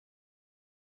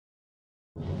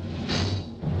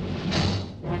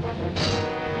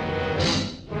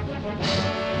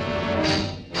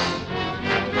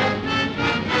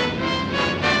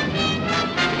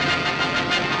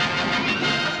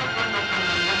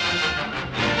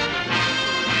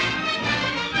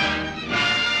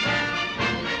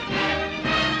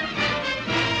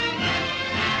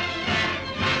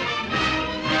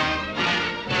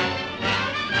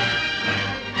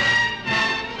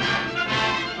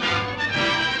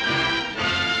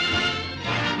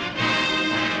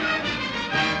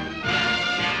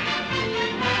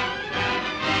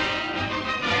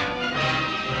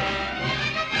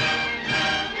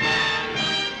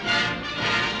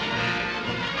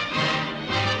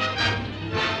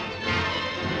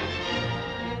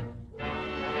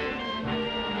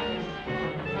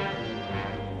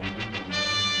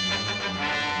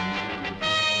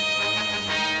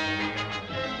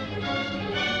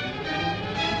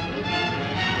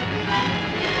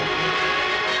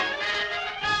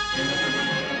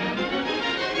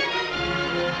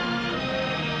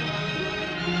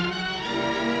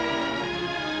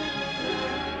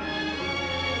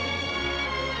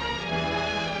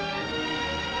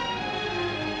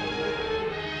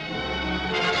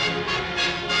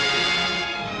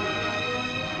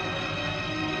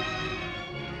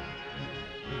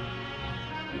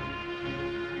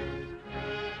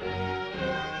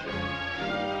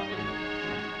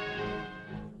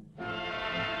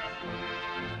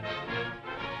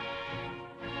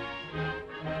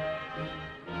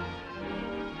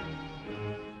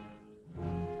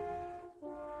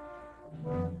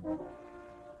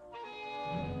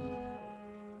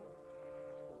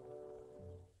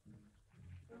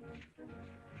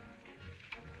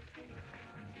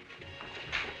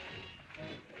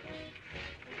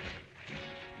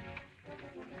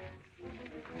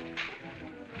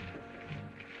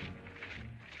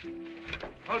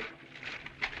Halt!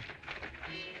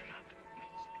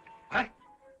 What? Are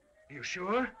you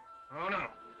sure? Oh, no.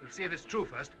 We'll see if it's true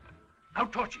first.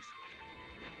 Out torches.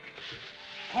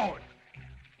 Forward.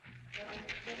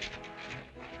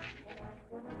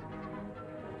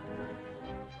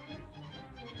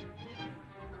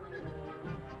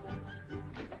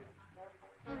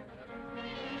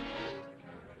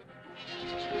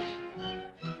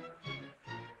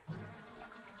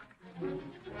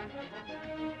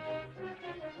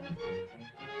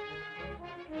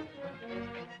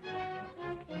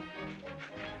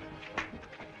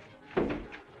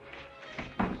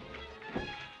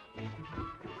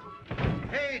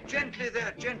 Hey, gently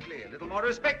there, gently. A little more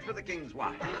respect for the king's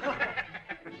wife.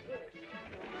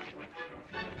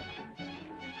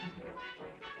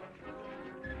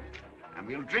 And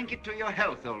we'll drink it to your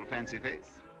health, old fancy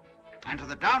face. And to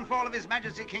the downfall of His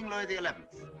Majesty King Lloyd XI. Well,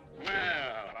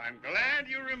 I'm glad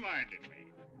you reminded me.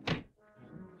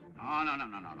 Oh,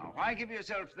 no. Why give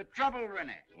yourself the trouble,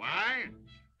 Rene? Why?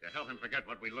 To help him forget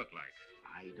what we look like.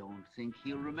 I don't think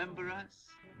he'll remember us.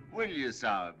 Will you,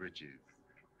 Sour Britches?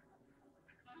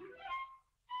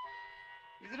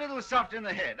 He's a little soft in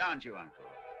the head, aren't you, Uncle?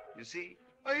 You see?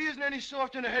 Oh, he isn't any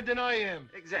softer in the head than I am.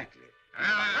 Exactly.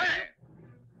 Hey!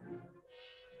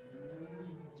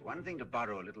 It's one thing to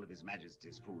borrow a little of His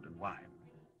Majesty's food and wine,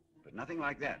 but nothing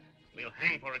like that. We'll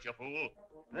hang for it, you fool.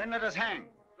 Then let us hang.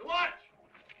 The watch!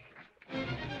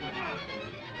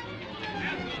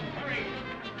 Hurry!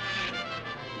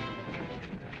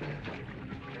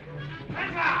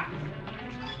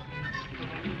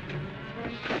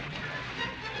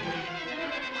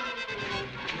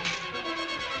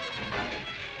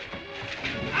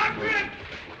 After him!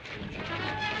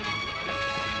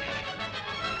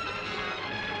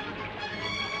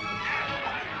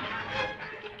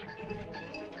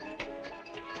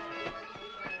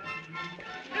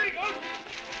 Here he goes!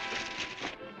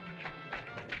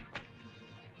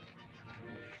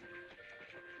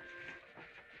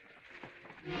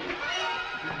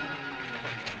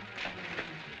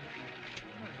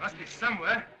 Must be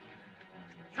somewhere.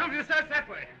 Some of you search that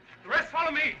way. The rest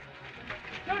follow me.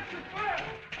 Search the fire!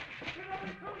 Get up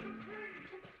and close the tree!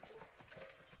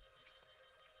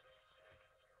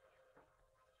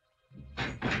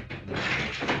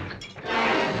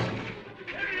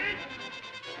 There he is!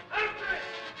 After it!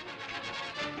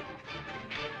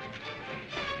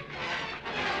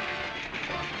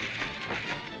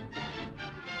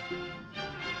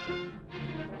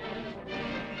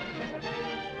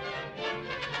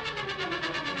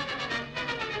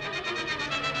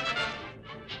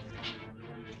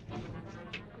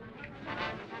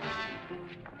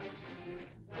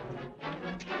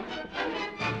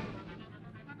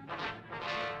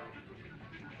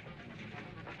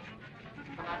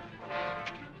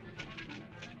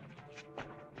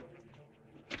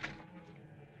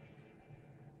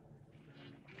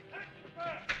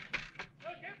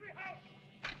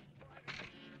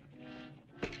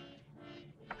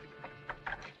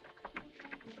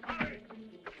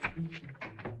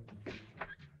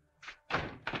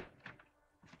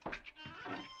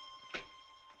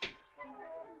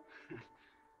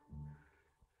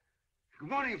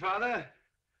 morning, Father.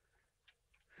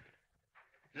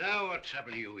 Now, what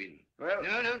trouble are you in? Well...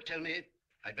 No, don't tell me.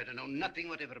 I'd better know nothing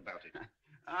whatever about it.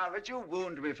 But you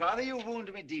wound me, Father. You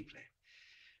wound me deeply.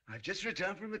 I've just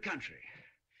returned from the country.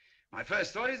 My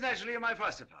first thought is naturally of my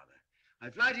foster father. I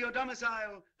fly to your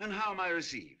domicile, and how am I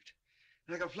received?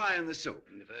 Like a fly in the soup.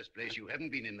 In the first place, you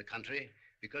haven't been in the country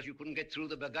because you couldn't get through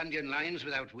the Burgundian lines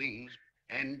without wings.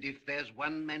 And if there's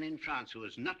one man in France who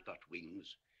has not got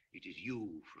wings, it is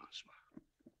you, Francois.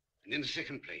 And in the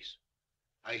second place,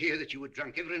 I hear that you were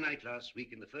drunk every night last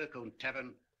week in the Fur-Cone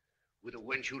Tavern with a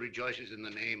wench who rejoices in the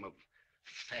name of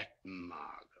Fat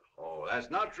Margot. Oh,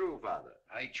 that's not true, Father.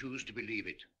 I choose to believe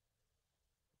it.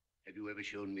 Have you ever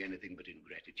shown me anything but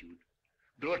ingratitude?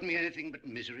 Brought me anything but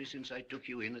misery since I took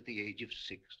you in at the age of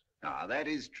 6? Ah, that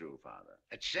is true, Father.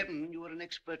 At 7, you were an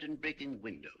expert in breaking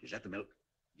windows. Is that the milk?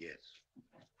 Yes.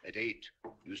 At 8,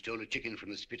 you stole a chicken from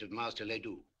the spit of Master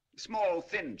Ledoux. Small,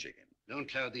 thin chicken. Don't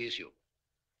cloud the issue.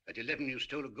 At 11, you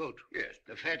stole a goat. Yes.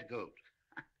 The fat goat.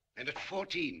 And at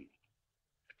 14,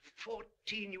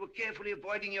 you were carefully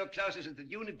avoiding your classes at the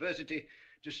university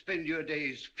to spend your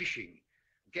days fishing,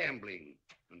 gambling,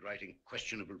 and writing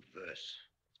questionable verse.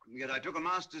 Yet I took a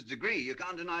master's degree. You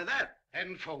can't deny that.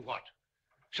 And for what?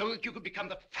 So that you could become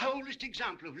the foulest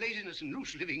example of laziness and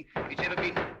loose living it's ever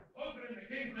been. Open in the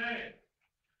king's name.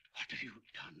 What have you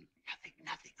done?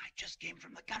 Nothing. I just came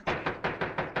from the country.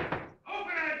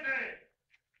 Open, I say!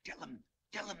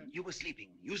 Tell them you were sleeping.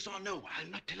 You saw no one.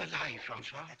 I'll not tell a lie,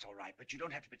 Francois. That's all right, but you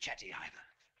don't have to be chatty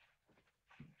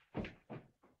either.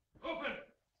 Open!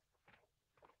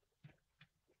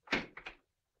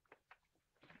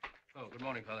 Oh, good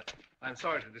morning, Father. I'm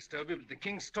sorry to disturb you, but the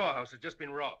king's storehouse has just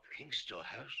been robbed. King's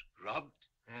storehouse? Robbed?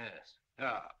 Yes.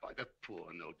 Ah, by the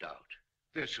poor, no doubt.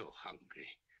 They're so hungry.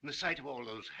 And the sight of all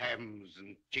those hams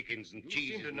and chickens and You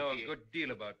cheeses... seem to know a good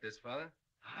deal about this, Father.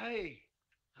 I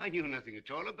knew nothing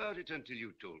at all about it until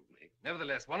you told me.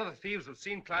 Nevertheless, one of the thieves was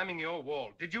seen climbing your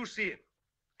wall. Did you see him?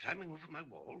 Climbing over my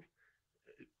wall?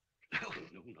 Oh,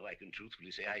 no, I can truthfully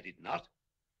say I did not.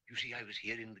 You see, I was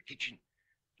here in the kitchen.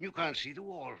 You can't see the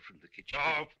wall from the kitchen.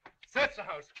 Oh, search the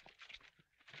house.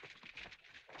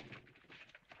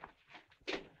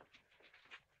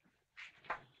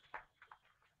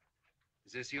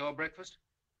 Is this your breakfast?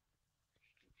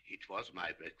 It was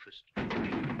my breakfast.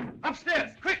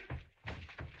 Upstairs, quick!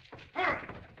 Hurry!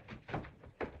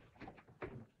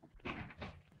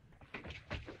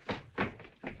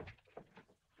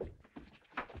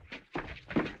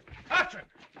 After him!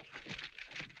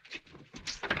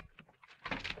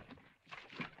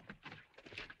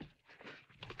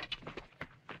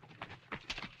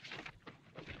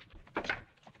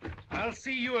 I'll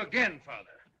see you again, Father.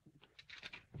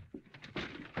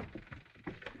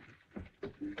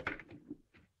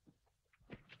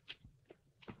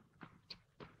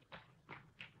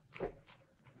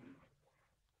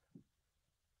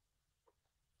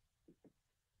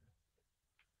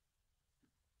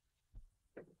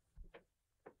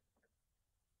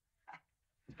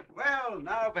 Well,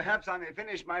 now perhaps I may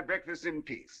finish my breakfast in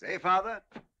peace. Eh, Father?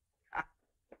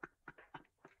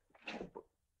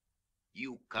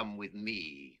 You come with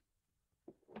me.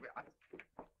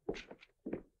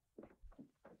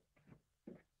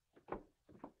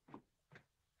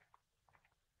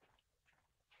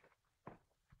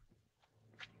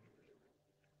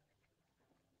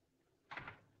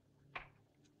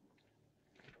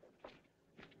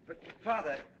 But,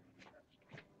 Father...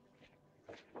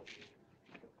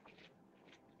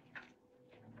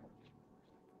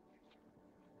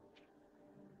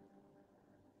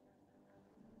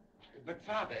 But,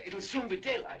 Father, it'll soon be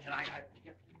daylight, and I...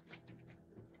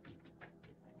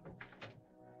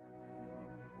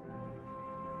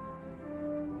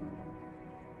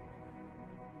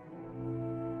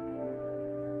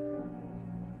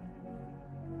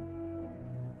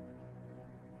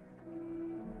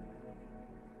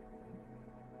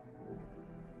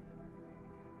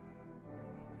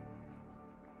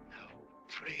 Now,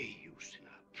 pray, Justina,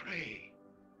 pray.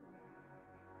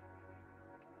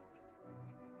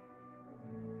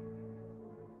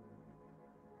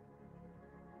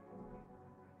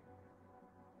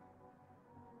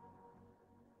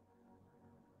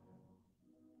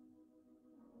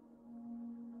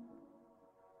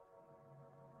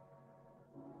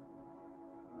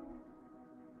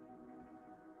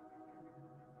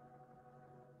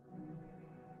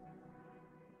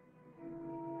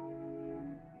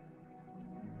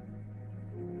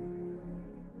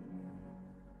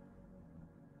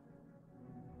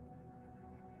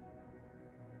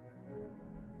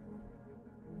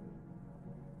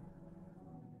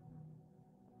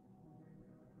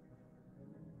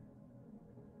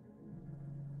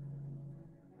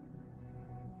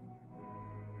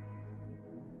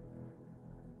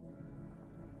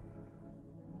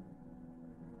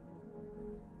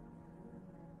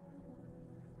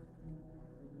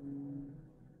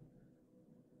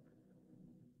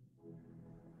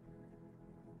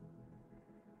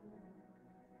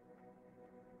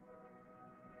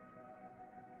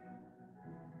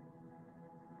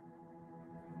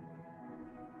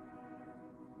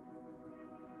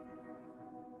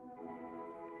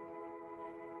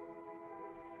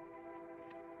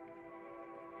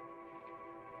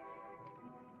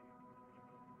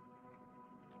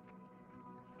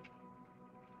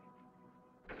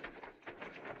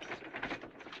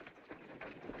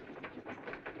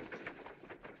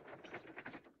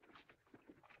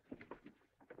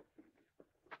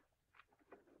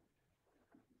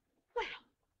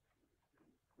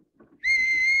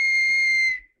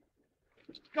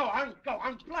 Go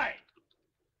on, play.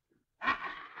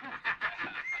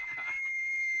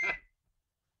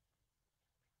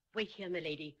 Wait here,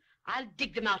 milady. I'll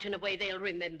dig them out in a way they'll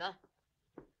remember.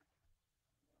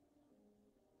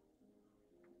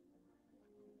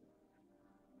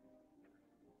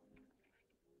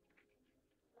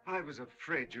 I was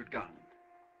afraid you'd gone.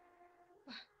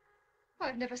 Well,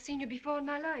 I've never seen you before in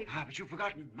my life. Ah, but you've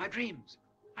forgotten my dreams.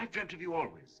 I've dreamt of you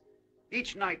always.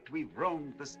 Each night we've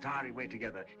roamed the starry way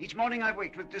together. Each morning I've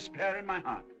waked with despair in my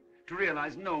heart to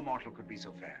realize no mortal could be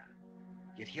so fair.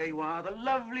 Yet here you are, the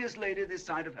loveliest lady this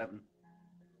side of heaven.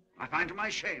 I find to my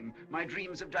shame, my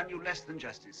dreams have done you less than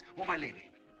justice. Oh, my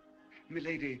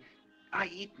lady, I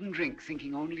eat and drink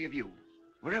thinking only of you.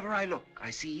 Wherever I look, I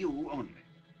see you only.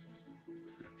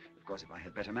 Of course, if I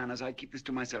had better manners, I'd keep this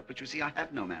to myself, but you see, I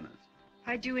have no manners.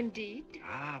 I do indeed.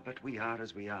 Ah, but we are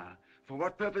as we are. For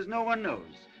what purpose, no one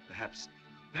knows.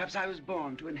 Perhaps I was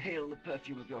born to inhale the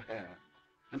perfume of your hair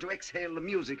and to exhale the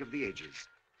music of the ages.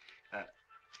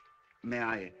 May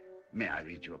I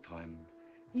read you a poem?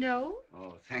 No?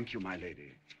 Oh, thank you, my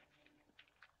lady.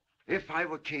 If I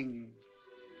were king,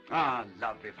 ah,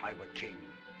 love, if I were king,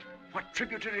 what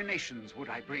tributary nations would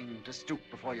I bring to stoop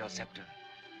before your scepter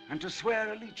and to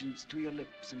swear allegiance to your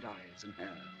lips and eyes and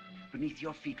hair? Beneath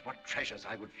your feet, what treasures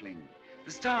I would fling.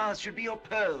 The stars should be your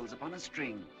pearls upon a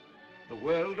string. The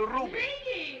world a ruby.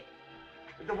 Lady!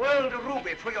 The world a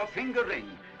ruby for your finger ring.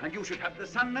 And you should have the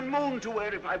sun and moon to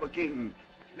wear if I were king.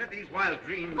 Let these wild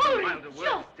dreams and wilder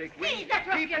words take wing.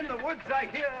 Deep in the woods I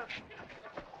hear.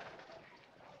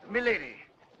 Milady,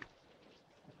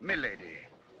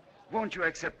 won't you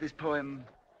accept this poem?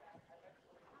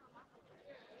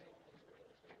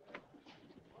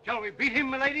 Shall we beat him,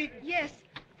 milady? Yes,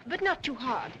 but not too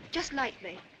hard. Just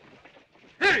lightly.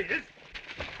 There he is.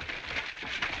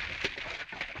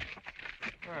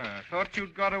 Ah, thought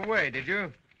you'd got away, did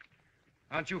you?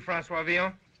 Aren't you François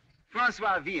Villon?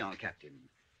 François Villon, Captain.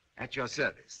 At your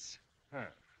service. Huh.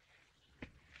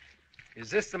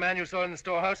 Is this the man you saw in the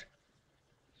storehouse?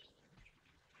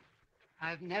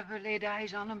 I've never laid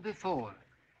eyes on him before.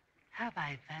 Have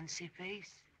I, fancy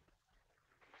face?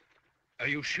 Are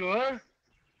you sure?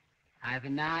 I've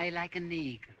an eye like an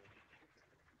eagle.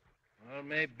 Well,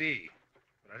 maybe.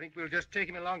 But I think we'll just take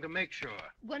him along to make sure.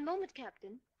 One moment,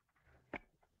 Captain.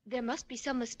 There must be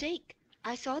some mistake.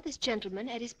 I saw this gentleman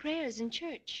at his prayers in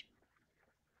church.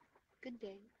 Good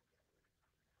day.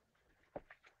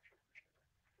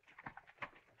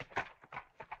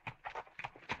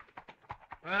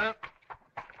 Well,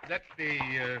 let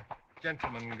the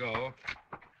gentleman go.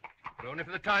 But only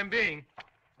for the time being.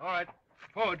 All right,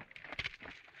 forward.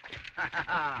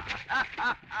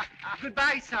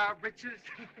 Goodbye, Sir Britches.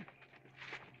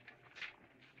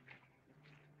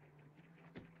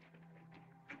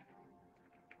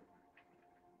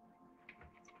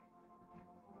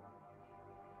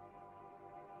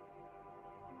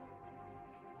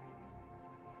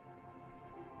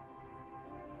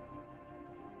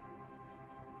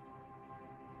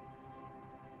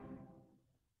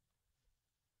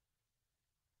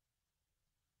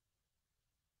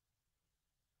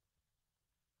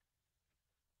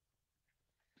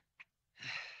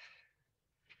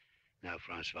 Now,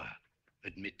 Francois,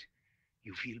 admit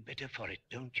you feel better for it,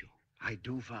 don't you? I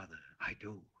do, Father, I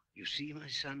do. You see, my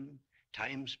son,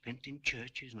 time spent in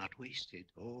church is not wasted.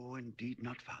 Oh, indeed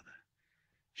not, Father.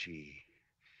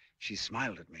 She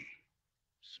smiled at me.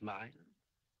 Smile?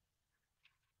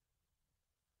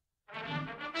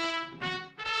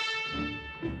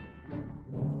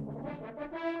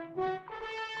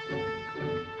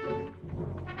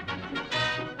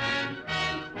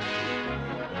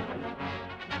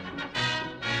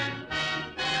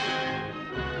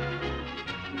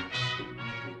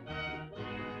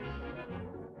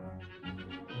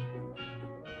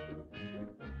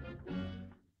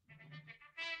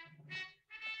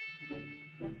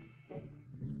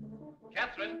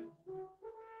 Catherine.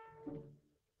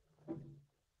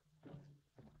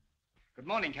 Good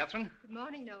morning, Catherine. Good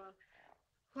morning, Noel.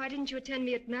 Why didn't you attend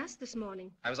me at Mass this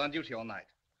morning? I was on duty all night.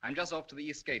 I'm just off to the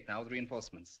East Gate now with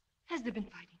reinforcements. Has there been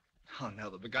fighting? Oh, no,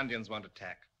 the Burgundians won't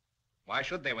attack. Why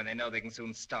should they when they know they can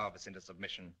soon starve us into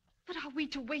submission? But are we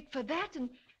to wait for that and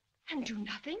do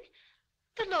nothing?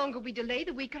 The longer we delay,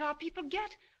 the weaker our people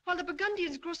get, while the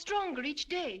Burgundians grow stronger each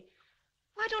day.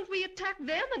 Why don't we attack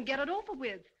them and get it over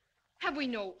with? Have we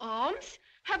no arms?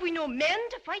 Have we no men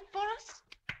to fight for us?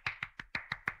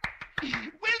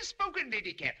 Well spoken,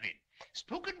 Lady Catherine.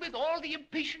 Spoken with all the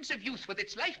impatience of youth with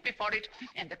its life before it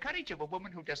and the courage of a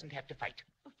woman who doesn't have to fight.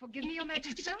 Oh, forgive me, Your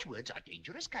Majesty. Such words are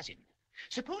dangerous, cousin.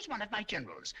 Suppose one of my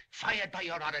generals, fired by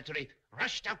your oratory,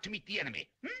 rushed out to meet the enemy.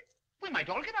 We might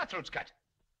all get our throats cut.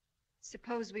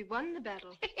 Suppose we won the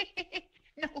battle.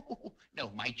 No,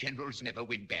 my generals never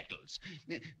win battles.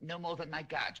 No more than my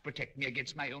guards protect me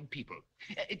against my own people.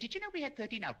 Did you know we had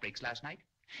 13 outbreaks last night?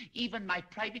 Even my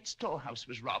private storehouse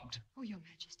was robbed. Oh, Your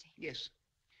Majesty. Yes.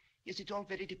 Yes, it's all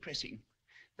very depressing.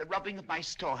 The robbing of my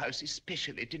storehouse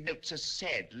especially denotes a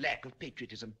sad lack of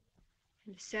patriotism.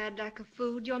 And a sad lack of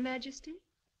food, Your Majesty?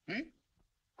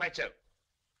 Quite so.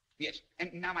 Yes,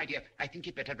 and now, my dear, I think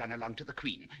you'd better run along to the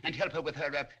Queen and help her with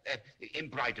her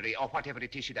embroidery or whatever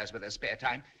it is she does with her spare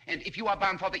time. And if you are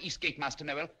bound for the East Gate, Master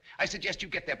Noel, I suggest you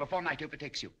get there before night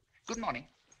overtakes you. Good morning.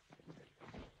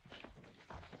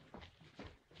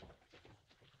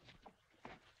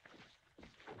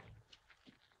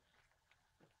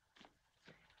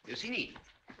 Lucini,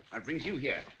 what brings you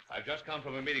here? I've just come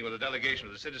from a meeting with a delegation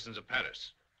of the citizens of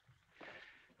Paris.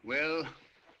 Well,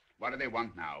 what do they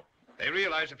want now? They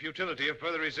realize the futility of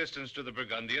further resistance to the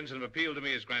Burgundians and have appealed to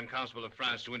me as Grand Constable of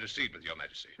France to intercede with Your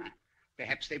Majesty.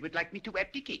 Perhaps they would like me to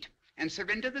abdicate and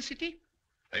surrender the city?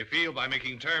 They feel by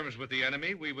making terms with the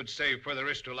enemy, we would save further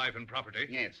risk to life and property.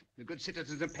 Yes, the good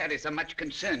citizens of Paris are much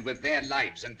concerned with their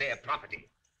lives and their property.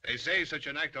 They say such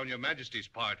an act on Your Majesty's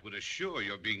part would assure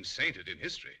your being sainted in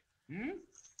history.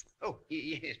 Oh,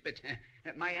 yes, but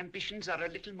my ambitions are a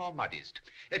little more modest.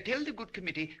 Tell the good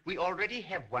committee we already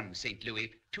have one St.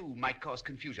 Louis. Two might cause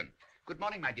confusion. Good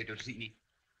morning, my dear Dulcini.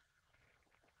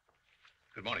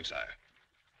 Good morning, sire.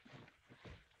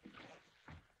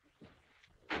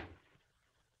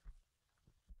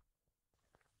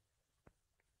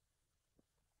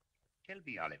 Tell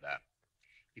me, Oliver,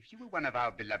 if you were one of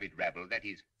our beloved rabble, that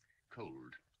is,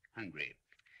 cold, hungry,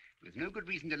 with no good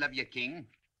reason to love your king,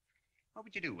 what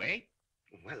would you do, eh?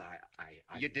 Well,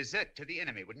 You'd desert to the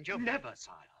enemy, wouldn't you? Never,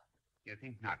 sire. You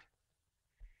think not?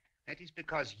 That is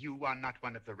because you are not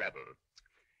one of the rabble.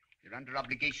 You're under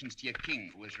obligations to your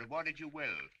king, who has rewarded you well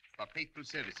for faithful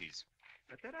services.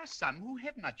 But there are some who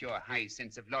have not your high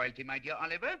sense of loyalty, my dear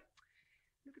Oliver.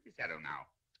 Look at this arrow now.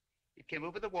 It came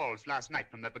over the walls last night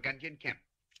from the Burgundian camp.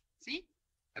 See?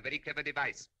 A very clever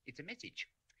device. It's a message.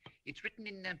 It's written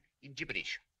in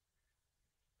gibberish.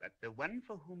 But the one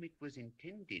for whom it was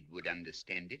intended would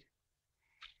understand it.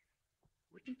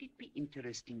 Wouldn't it be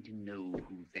interesting to know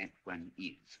who that one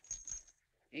is?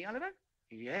 Eh, Oliver?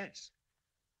 Yes.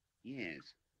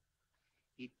 Yes.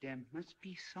 It must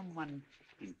be someone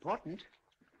important.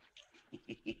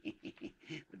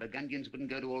 The Burgundians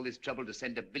wouldn't go to all this trouble to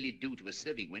send a billet doux to a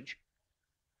serving wench.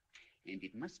 And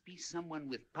it must be someone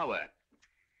with power.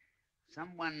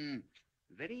 Someone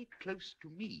very close to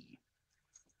me.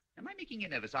 Am I making you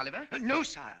nervous, Oliver? No,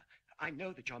 sire. I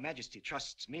know that Your Majesty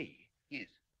trusts me. Yes.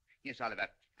 Yes, Oliver.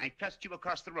 I trust you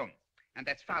across the room. And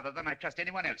that's farther than I trust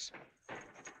anyone else.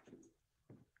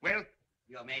 Well?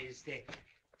 Your Majesty,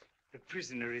 the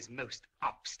prisoner is most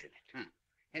obstinate.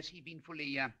 Has he been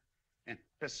fully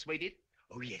persuaded?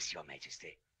 Oh, yes, Your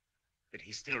Majesty. But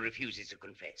he still refuses to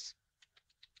confess.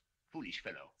 Foolish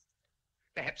fellow.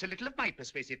 Perhaps a little of my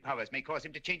persuasive powers may cause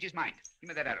him to change his mind. Give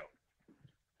me that arrow.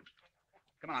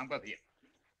 Come along, both of you.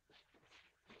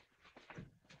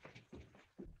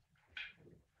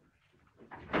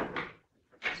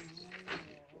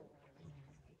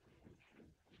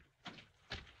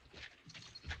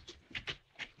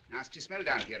 Nasty smell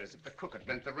down here, as if the cook had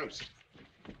burnt the roast.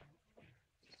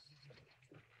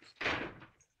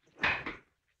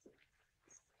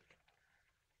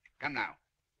 Come now.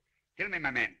 Tell me,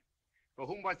 my man, for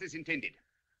whom was this intended?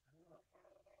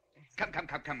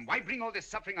 Come. Why bring all this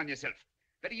suffering on yourself?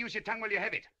 Better use your tongue while you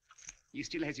have it. He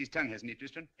still has his tongue, hasn't he,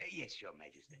 Tristan? Yes, Your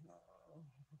Majesty.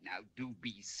 Now, do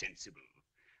be sensible.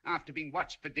 After being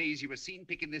watched for days, you were seen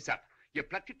picking this up. You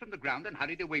plucked it from the ground and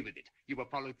hurried away with it. You were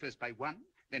followed first by one,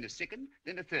 then a second,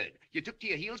 then a third. You took to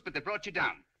your heels, but they brought you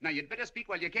down. Now, you'd better speak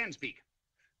while you can speak.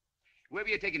 Where were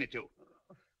you taking it to?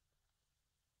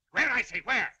 Where, I say,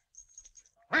 where?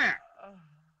 Where?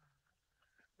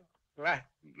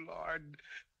 Landlord,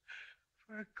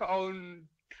 for Grand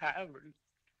Tavern.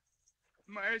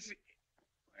 Mercy.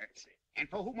 And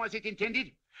for whom was it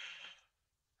intended?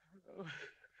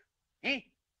 Eh?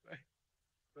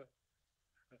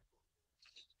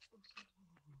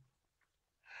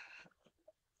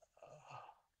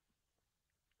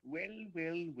 Well.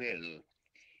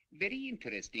 Very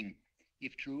interesting,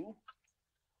 if true.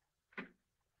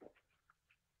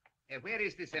 Where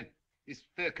is this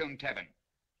Furcone Tavern?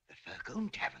 The Furcone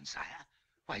Tavern, sire?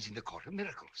 Why, it's in the Court of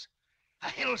Miracles. A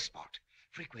hell spot,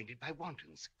 frequented by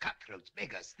wantons, cutthroats,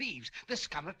 beggars, thieves, the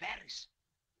scum of Paris.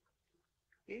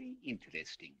 Very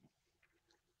interesting.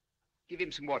 Give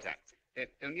him some water.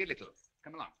 Only a little.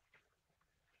 Come along.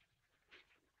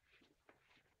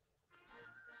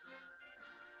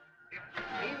 He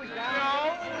was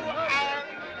down. No,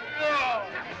 no.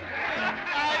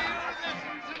 Now you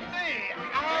listen to me.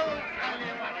 I'll tell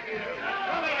you what to do.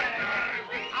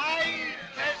 I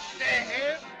said to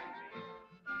him.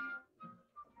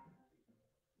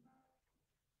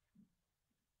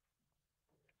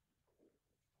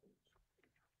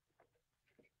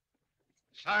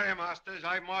 Sorry, masters.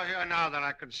 I've more here now than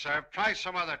I can serve. Try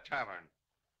some other tavern.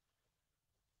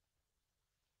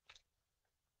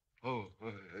 Oh,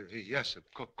 yes, of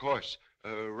course.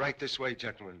 Right this way,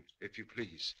 gentlemen, if you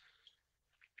please.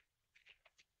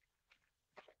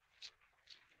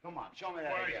 Come on, show me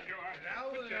that again.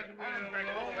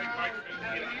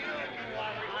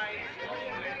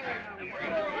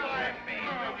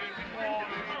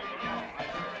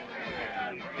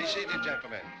 Be seated,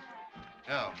 gentlemen.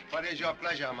 Now, what is your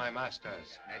pleasure, my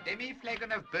masters? A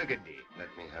demi-flagon of Burgundy.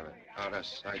 Let me have it. Out of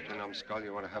sight, you numbskull.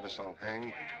 You want to have us all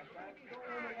hanged?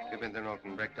 Give me the note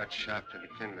and break that shaft into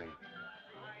kindling.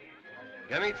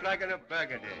 Demi-flagon of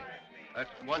Burgundy. At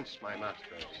once, my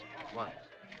masters. At once.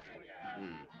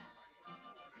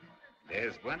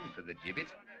 There's one for the gibbet.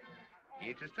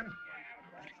 Here, Preston.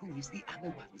 But who is the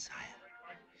other one, sire?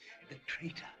 The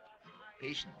traitor.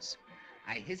 Patience.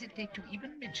 I hesitate to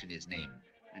even mention his name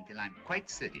until I'm quite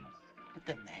certain. But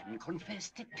the man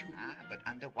confessed it to. Ah, but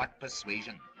under what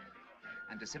persuasion?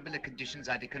 Under similar conditions,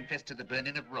 I'd confess to the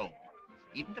burning of Rome,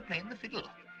 even to playing the fiddle.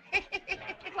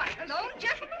 Why, hello,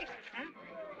 gentlemen.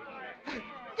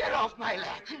 Get off my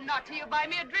lap. Not till you buy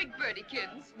me a drink,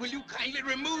 Birdykins. Will you kindly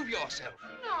remove yourself?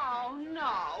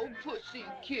 No,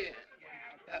 pussykins.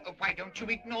 Why don't you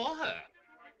ignore her?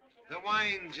 The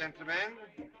wine, gentlemen.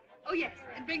 Oh, yes,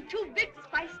 and bring 2 big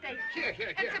spiced steaks. Here.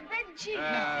 And some bread and cheese.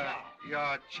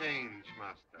 Your change,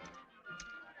 master.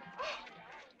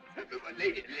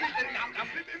 Lady,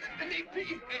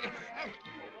 please.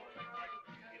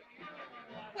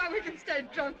 Why, we can stay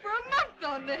drunk for a month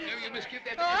on this. No, you must give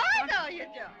that. Oh, no, you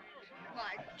don't.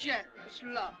 My generous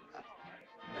love.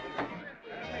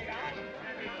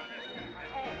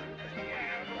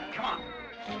 Come on.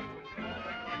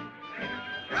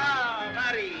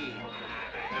 Ah, Marie.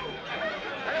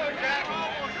 Hello, Jack.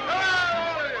 Hello,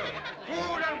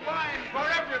 food and wine for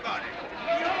everybody.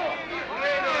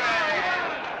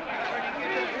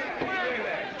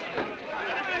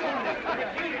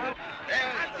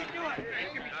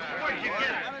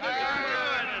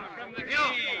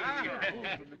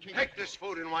 Take this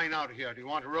food and wine out of here. Do you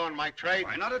want to ruin my trade?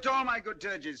 Why, not at all, my good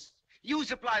Sturges. You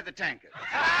supply the tankard.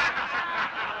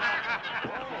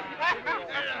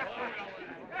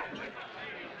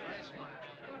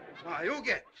 Why, you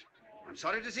get. I'm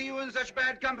sorry to see you in such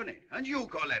bad company. And you,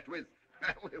 Colette,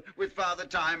 with Father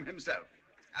Time himself.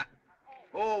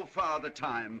 Oh, Father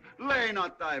Time, lay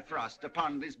not thy frost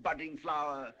upon this budding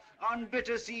flower. On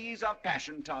bitter seas of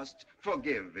passion tossed,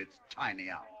 forgive its tiny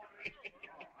hour.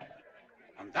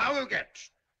 And thou, will get.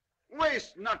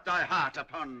 Waste not thy heart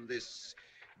upon this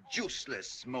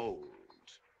juiceless mold,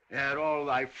 ere all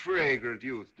thy fragrant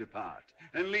youth depart,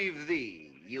 and leave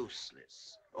thee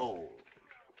useless, old.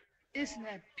 Isn't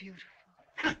that beautiful?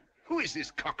 Who is this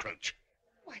cockroach?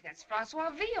 Why, that's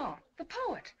François Villon, the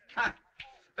poet. Ha!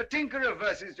 A tinker of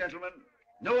verses, gentlemen.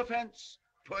 No offense.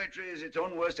 Poetry is its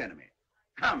own worst enemy.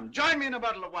 Come, join me in a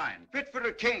bottle of wine, fit for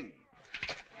a king.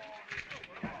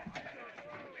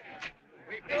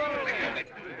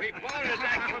 We borrowed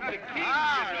that from the king.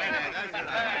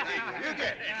 You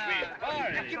get it.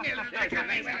 Give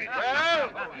me a little. Well,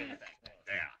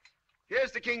 there.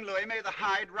 Here's the King Louis. May the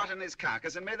hide rot in his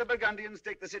carcass, and may the Burgundians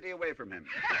take the city away from him.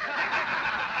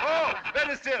 Oh,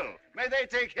 better still, may they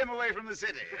take him away from the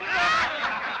city.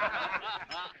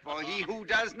 For he who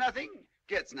does nothing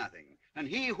gets nothing, and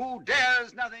he who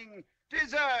dares nothing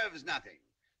deserves nothing.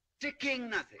 To king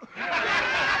nothing.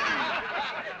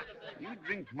 You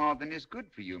drink more than is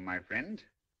good for you, my friend.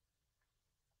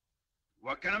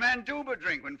 What can a man do but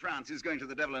drink when France is going to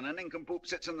the devil and a nincompoop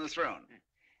sits on the throne?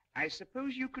 I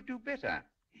suppose you could do better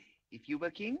if you were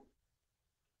king.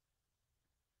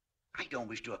 I don't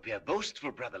wish to appear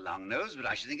boastful, Brother Longnose, but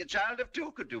I should think a child of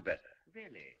 2 could do better.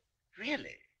 Really?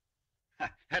 Really?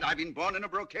 Had I been born in a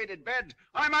brocaded bed,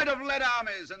 I might have led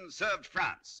armies and served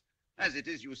France. As it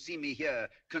is, you see me here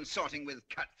consorting with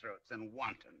cutthroats and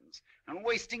wantons and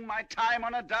wasting my time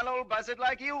on a dull old buzzard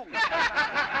like you.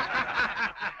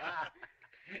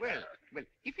 Well,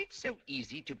 if it's so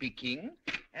easy to be king,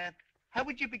 how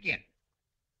would you begin?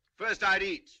 First, I'd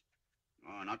eat.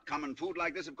 Oh, not common food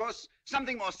like this, of course.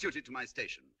 Something more suited to my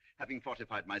station. Having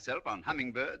fortified myself on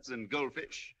hummingbirds and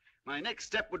goldfish, my next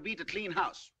step would be to clean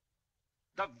house.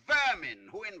 The vermin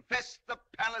who infest the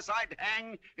palace I'd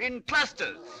hang in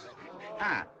clusters.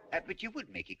 But you would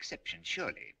make exceptions,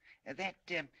 surely. That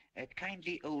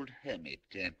kindly old hermit,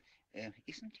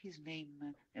 isn't his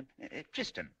name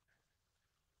Preston?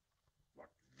 What,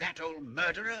 that old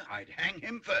murderer? I'd hang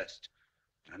him first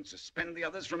and suspend the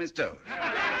others from his toes.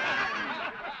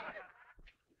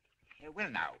 Well,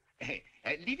 now,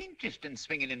 leaving Preston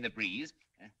swinging in the breeze,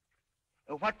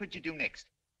 what would you do next?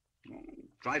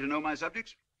 Try to know my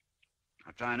subjects.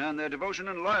 I'll try and earn their devotion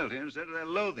and loyalty instead of their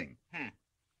loathing.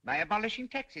 By abolishing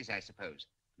taxes, I suppose.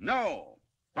 No,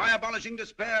 by abolishing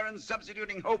despair and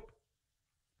substituting hope.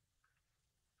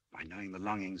 By knowing the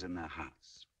longings in their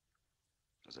hearts,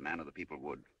 as a man of the people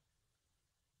would.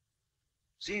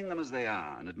 Seeing them as they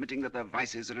are and admitting that their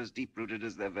vices are as deep-rooted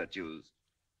as their virtues,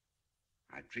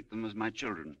 I treat them as my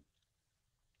children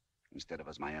instead of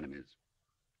as my enemies.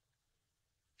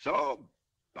 So,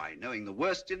 by knowing the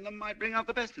worst in them, I bring out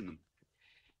the best in them.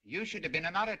 You should have been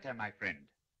an orator, my friend.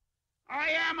 I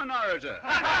am an orator.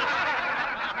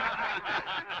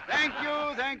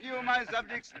 Thank you, my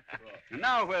subjects. And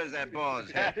now where's that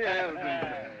pause?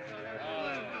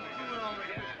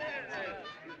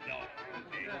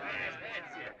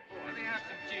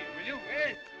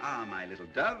 My little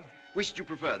dove. Which do you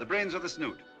prefer, the brains or the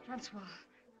snoot? Francois,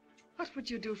 what would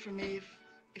you do for me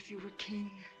if you were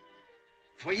king?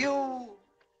 For you,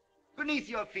 beneath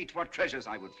your feet, what treasures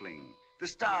I would fling. The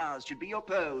stars should be your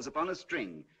pearls upon a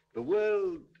string. The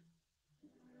world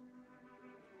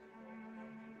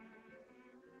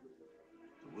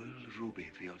a ruby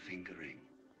for your finger ring.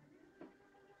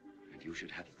 And you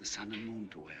should have the sun and moon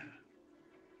to wear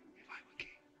if I were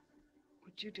king.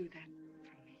 Would you do that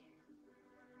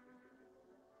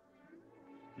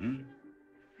for me?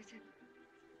 I said,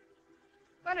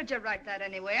 why did you write that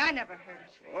anyway? I never heard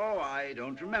it. Oh, I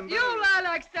don't remember. You lie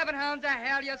like 7 hounds of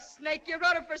hell, you snake. You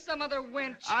wrote it for some other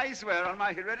wench. I swear on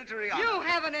my hereditary honor. You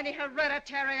haven't any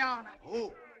hereditary honor.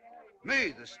 Oh,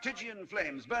 me, the Stygian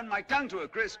flames, burn my tongue to a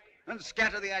crisp and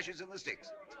scatter the ashes in the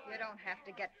sticks. You don't have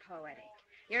to get poetic.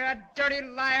 You're a dirty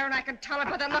liar, and I can tell it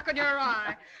by the look in your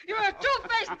eye. You're a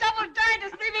two-faced, double-dyed,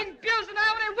 deceiving abuse, and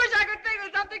I only wish I could think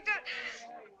of something to...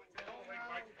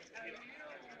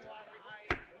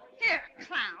 Here,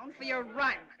 clown, for your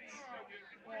rhymes.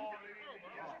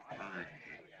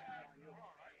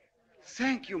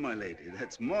 Thank you, my lady.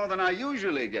 That's more than I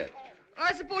usually get.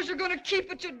 I suppose you're going to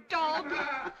keep it, you dog.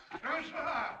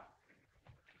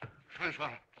 Francois,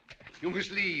 you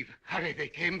must leave. Hurry, they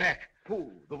came back.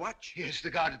 Who? The watch? Yes, the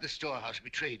guard at the storehouse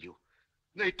betrayed you.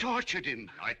 They tortured him.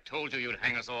 I told you you'd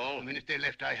hang us all. The minute they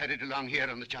left, I headed along here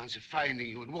on the chance of finding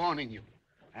you and warning you.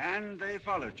 And they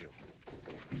followed you.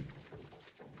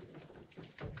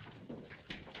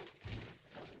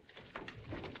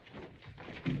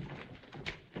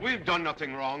 We've done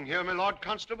nothing wrong here, my Lord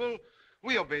Constable.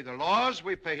 We obey the laws.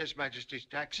 We pay His Majesty's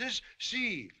taxes.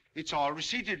 See, it's all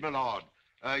receipted, my lord.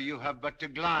 You have but to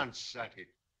glance at it.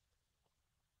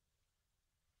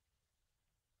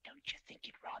 Don't you think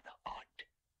it rather odd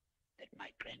that my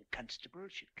Grand Constable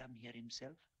should come here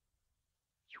himself?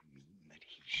 You mean that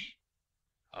he...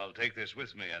 I'll take this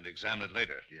with me and examine it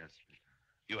later. Yes.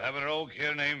 You have a rogue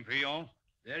here named Villon?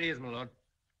 There he is, my lord.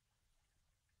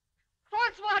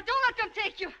 Francois, don't let them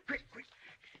take you. Quick.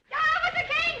 Down with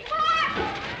the king's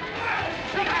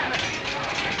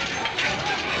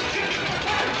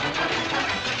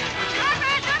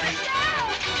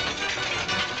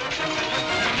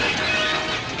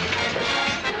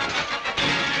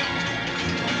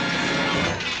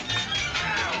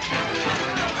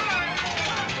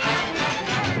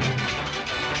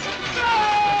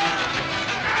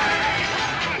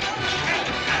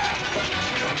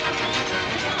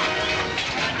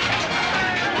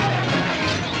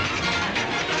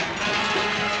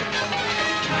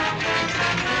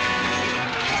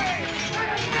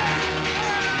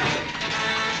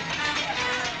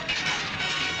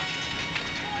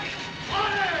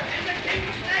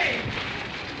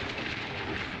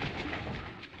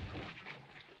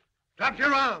Drop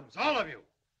your arms, all of you.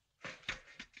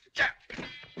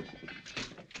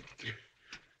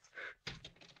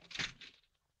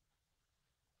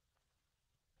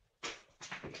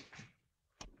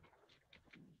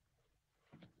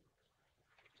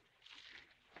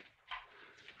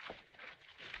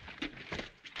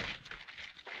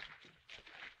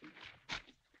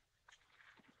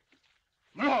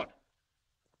 My lord.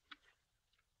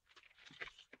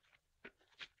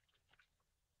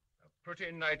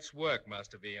 Pretty night's work,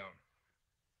 Master Villon.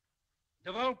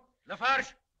 Devaux,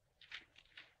 Lafarge.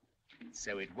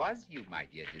 So it was you, my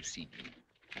dear Dulcine.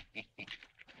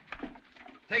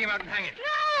 Take him out and hang him.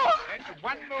 No! Just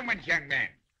one moment, young man.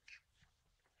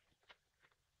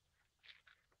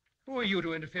 Who are you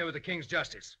to interfere with the king's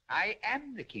justice? I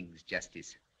am the king's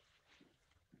justice.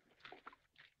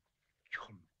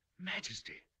 Your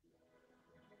Majesty.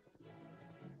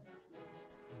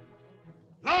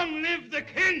 Long live the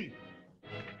king!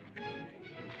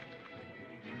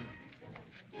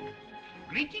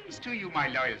 Greetings to you, my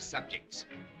loyal subjects.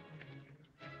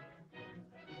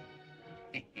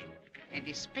 And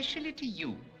especially to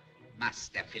you,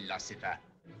 master philosopher.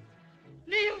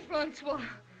 Kneel, Francois.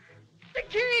 The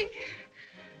king!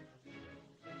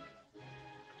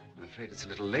 I'm afraid it's a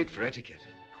little late for etiquette.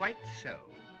 Quite so.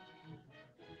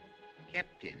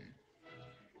 Captain,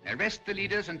 arrest the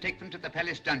leaders and take them to the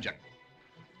palace dungeon.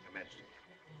 Your Majesty.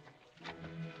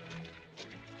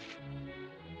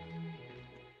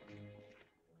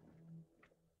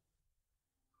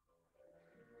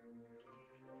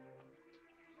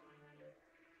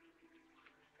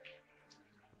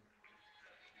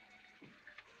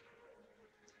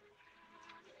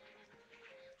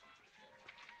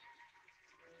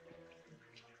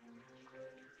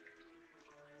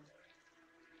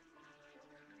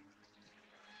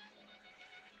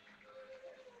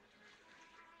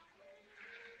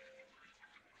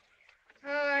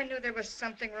 Oh, I knew there was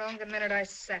something wrong the minute I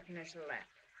sat in his lap.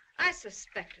 I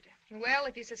suspected him. Well,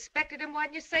 if you suspected him, why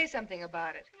didn't you say something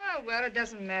about it? Oh, well, it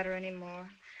doesn't matter anymore.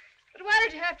 But why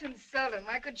did you have to insult him?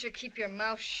 Why couldn't you keep your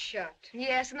mouth shut?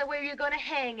 Yes, and the way you're going to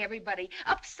hang everybody.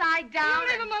 Upside down.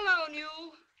 You leave him alone, you.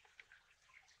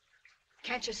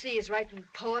 Can't you see he's writing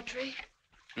poetry?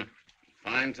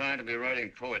 Fine time to be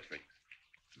writing poetry.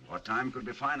 What time could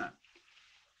be finer?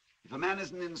 If a man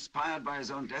isn't inspired by his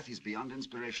own death, he's beyond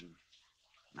inspiration.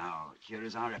 Now, here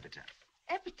is our epitaph.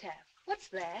 Epitaph? What's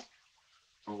that?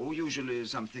 Oh, usually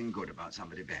something good about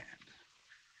somebody bad.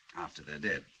 After they're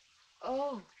dead.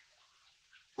 Oh.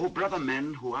 O brother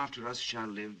men who after us shall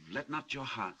live, let not your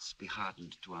hearts be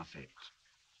hardened to our fate.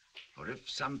 For if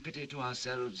some pity to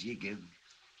ourselves ye give,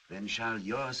 then shall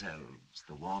yourselves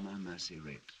the warmer mercy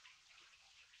rate.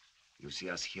 You see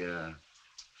us here,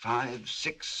 5,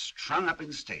 6, strung up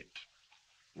in state.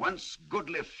 Once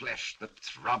goodly flesh that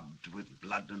throbbed with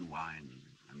blood and wine,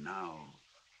 and now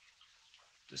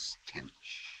the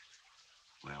stench,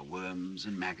 where worms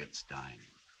and maggots dine,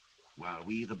 while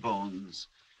we the bones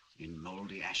in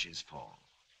moldy ashes fall.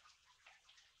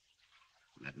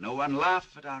 Let no one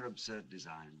laugh at our absurd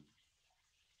design,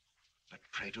 but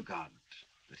pray to God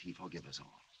that he forgive us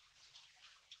all.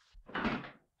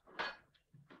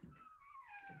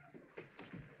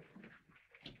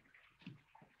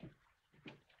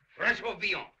 François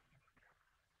Villon.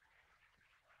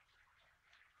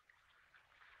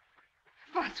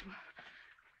 Francois.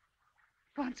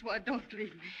 Francois, don't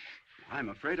leave me. I'm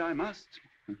afraid I must.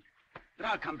 But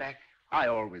I'll come back. I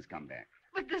always come back.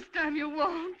 But this time you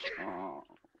won't. Oh.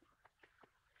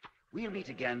 We'll meet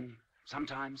again,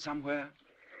 sometime, somewhere.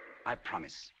 I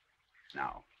promise.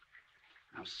 Now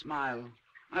smile.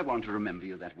 I want to remember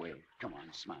you that way. Come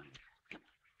on, smile. Come on.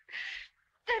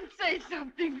 Then say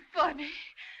something funny.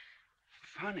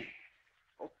 Funny.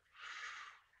 Oh.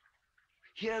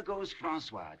 Here goes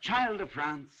Francois, child of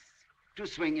France, to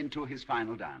swing into his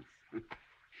final dance.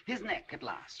 His neck, at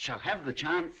last, shall have the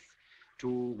chance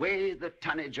to weigh the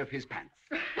tonnage of his pants.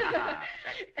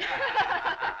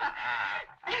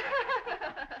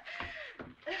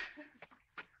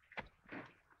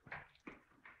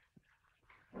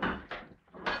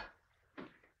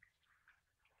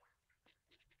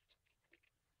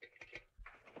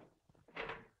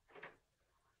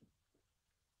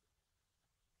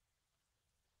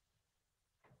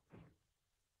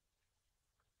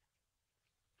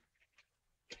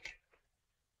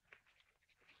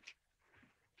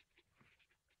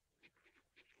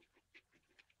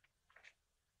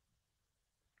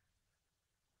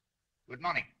 Good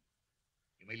morning.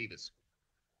 You may leave us.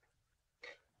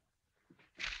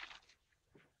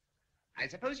 I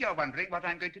suppose you're wondering what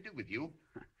I'm going to do with you.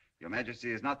 Your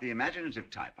Majesty is not the imaginative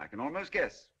type. I can almost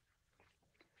guess.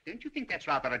 Don't you think that's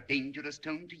rather a dangerous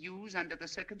tone to use under the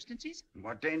circumstances?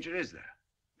 What danger is there?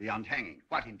 Beyond hanging.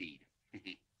 What indeed?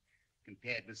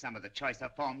 Compared with some of the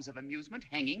choicer forms of amusement,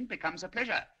 hanging becomes a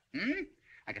pleasure.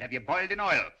 I could have you boiled in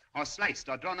oil, or sliced,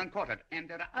 or drawn and quartered, and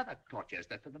there are other tortures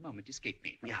that for the moment escape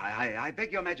me. Yeah, I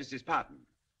beg your Majesty's pardon.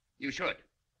 You should.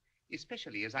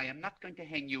 Especially as I am not going to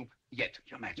hang you yet.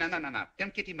 Your Majesty. No.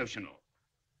 Don't get emotional.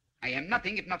 I am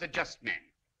nothing if not a just man.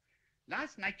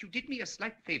 Last night you did me a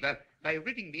slight favor by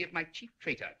ridding me of my chief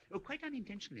traitor. Oh, quite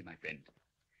unintentionally, my friend.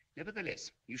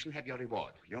 Nevertheless, you shall have your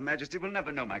reward. Your Majesty will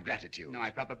never know my gratitude. No, I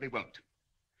probably won't.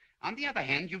 On the other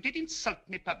hand, you did insult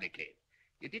me publicly.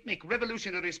 You did make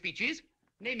revolutionary speeches,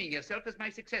 naming yourself as my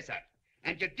successor.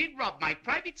 And you did rob my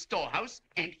private storehouse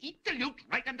and eat the loot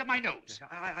right under my nose.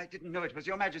 I didn't know it was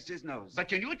Your Majesty's nose.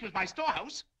 But you knew it was my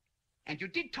storehouse. And you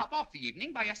did top off the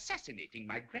evening by assassinating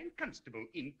my Grand Constable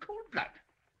in cold blood.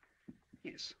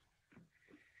 Yes.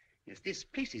 Yes, this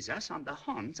places us on the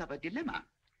horns of a dilemma.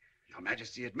 Your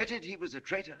Majesty admitted he was a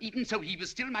traitor. Even so, he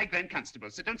was still my Grand Constable,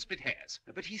 so don't split hairs.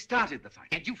 But he started the fight.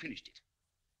 And you finished it,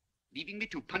 leaving me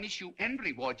to punish you and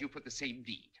reward you for the same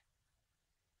deed.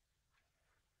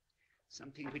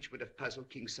 Something which would have puzzled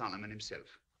King Solomon himself.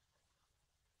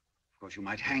 Of course, you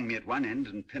might hang me at one end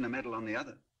and pin a medal on the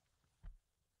other.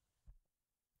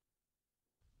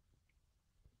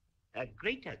 A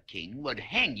greater king would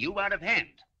hang you out of hand.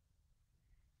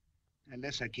 A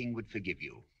lesser king would forgive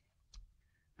you.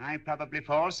 I probably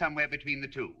fall somewhere between the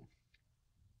two.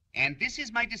 And this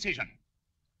is my decision.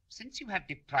 Since you have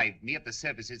deprived me of the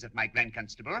services of my Grand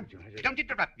Constable, don't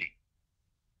interrupt me.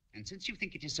 And since you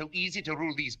think it is so easy to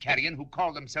rule these carrion who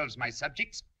call themselves my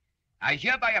subjects, I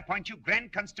hereby appoint you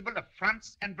Grand Constable of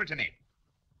France and Brittany.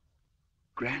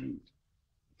 Grand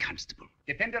Constable?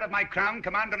 Defender of my crown,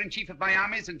 commander-in-chief of my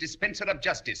armies, and dispenser of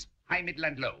justice, high, middle,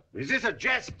 and low. Is this a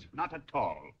jest? Not at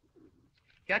all.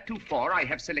 Heretofore, I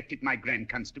have selected my Grand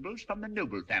Constables from the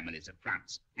noble families of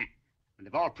France, and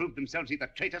they've all proved themselves either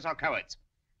traitors or cowards.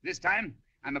 This time,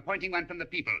 I'm appointing one from the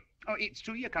people. Oh, it's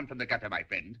true you come from the gutter, my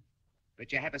friend,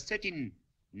 but you have a certain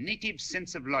native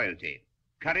sense of loyalty,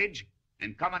 courage,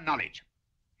 and common knowledge.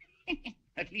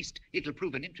 At least it'll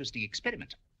prove an interesting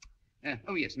experiment.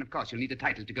 Oh, yes, and of course you'll need a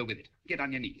title to go with it. Get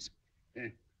on your knees.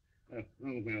 Oh,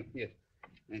 well, yes.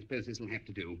 I suppose this'll have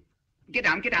to do. Get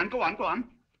down, go on.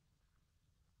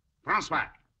 François,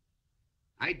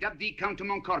 I dub thee Count de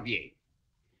Montcorbier,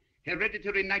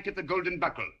 hereditary knight of the Golden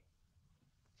Buckle.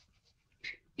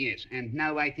 Yes, and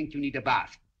now I think you need a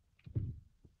bath.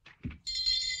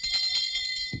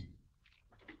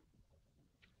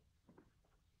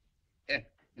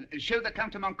 Show the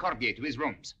Count de Montcorbier to his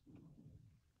rooms.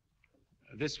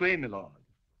 This way, my lord.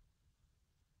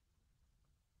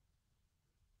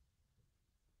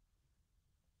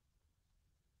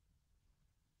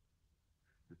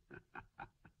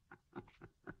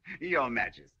 Your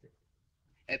Majesty.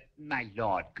 My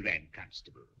Lord Grand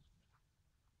Constable.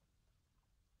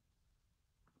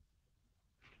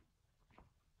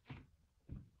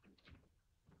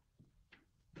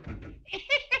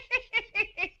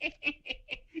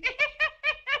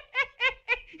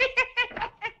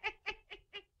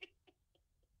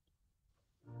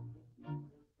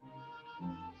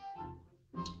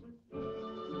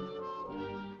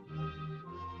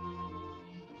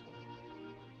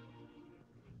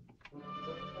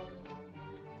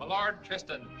 My Lord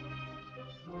Tristan.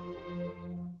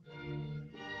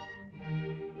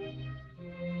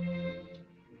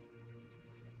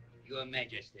 Your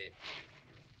Majesty.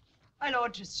 My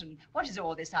Lord Tristan, what is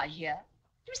all this I hear?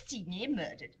 You see me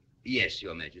murdered. Yes,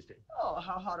 Your Majesty. Oh,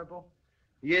 how horrible.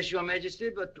 Yes, Your Majesty,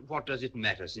 but what does it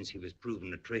matter since he was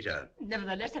proven a traitor?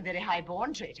 Nevertheless, a very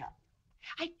high-born traitor.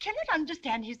 I cannot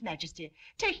understand His Majesty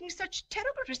taking such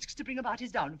terrible risks to bring about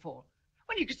his downfall,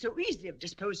 when you could so easily have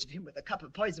disposed of him with a cup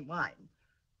of poison wine.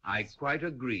 I quite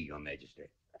agree, Your Majesty.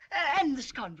 And the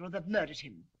scoundrel that murdered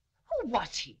him. Who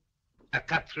was he? A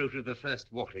cutthroat of the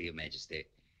first water, Your Majesty.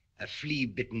 A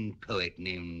flea-bitten poet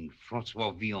named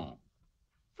François Villon.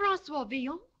 François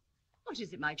Villon? What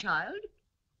is it, my child?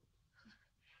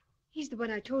 He's the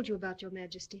one I told you about, Your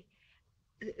Majesty.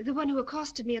 The one who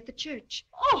accosted me at the church.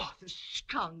 Oh, the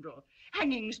scoundrel.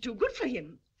 Hanging's too good for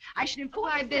him. I should inform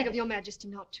I beg of Your Majesty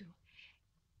not to.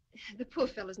 The poor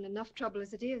fellow's in enough trouble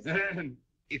as it is.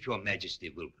 If Your Majesty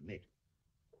will permit.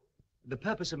 The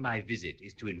purpose of my visit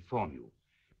is to inform you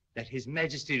that His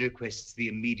Majesty requests the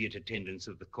immediate attendance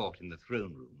of the court in the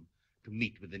throne room to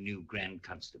meet with the new Grand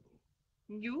Constable.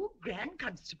 New Grand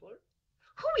Constable?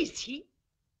 Who is he?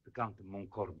 The Count de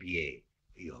Montcorbier,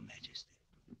 Your Majesty.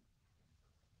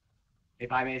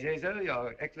 If I may say so,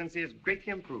 Your Excellency is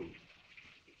greatly improved.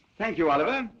 Thank you,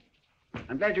 Oliver.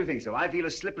 I'm glad you think so. I feel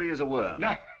as slippery as a worm.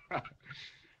 No.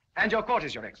 And your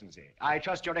quarters, Your Excellency. I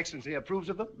trust Your Excellency approves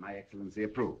of them? My Excellency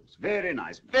approves. Very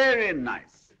nice, very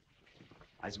nice.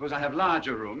 I suppose I have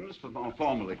larger rooms for more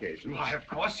formal occasions. Why, of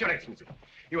course, Your Excellency.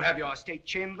 You have your state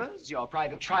chambers, your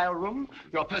private trial room,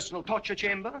 your personal torture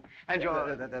chamber, and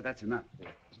your... That's enough.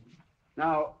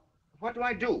 Now, what do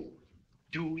I do?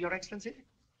 Do, Your Excellency?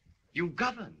 You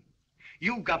govern.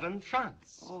 You govern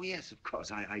France. Oh, yes, of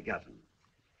course, I govern.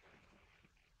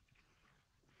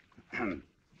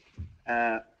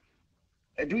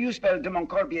 Do you spell de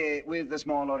Montcorbier with a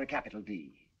small or a capital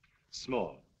D?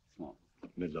 Small. Small.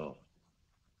 My lord.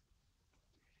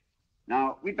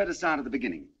 Now, we'd better start at the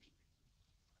beginning.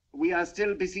 We are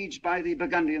still besieged by the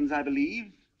Burgundians, I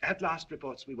believe. At last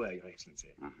reports we were, Your Excellency.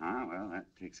 Well, that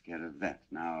takes care of that.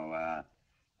 Now,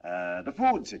 the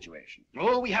food situation.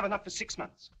 Oh, we have enough for 6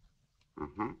 months.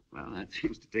 Well, that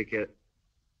seems to take care...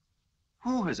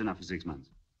 Who has enough for 6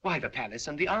 months? Why, the palace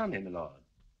and the army, my lord.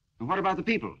 And what about the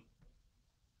people?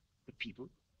 The people?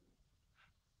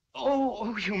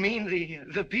 Oh, you mean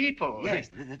the people? Yes,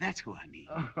 that's who I mean.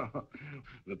 Oh,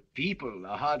 the people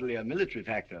are hardly a military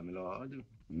factor, my lord.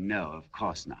 No, of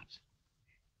course not.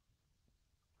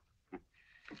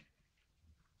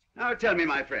 Now tell me,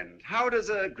 my friend, how does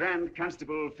a Grand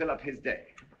Constable fill up his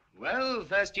day? Well,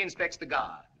 first he inspects the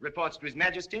guard, reports to His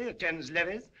Majesty, attends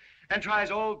levees, and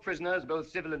tries all prisoners, both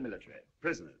civil and military.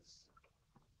 Prisoners?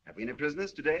 Have we any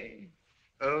prisoners today?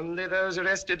 Only those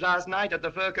arrested last night at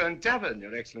the Furcone Tavern,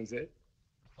 Your Excellency.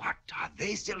 What? Are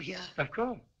they still here? Of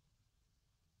course.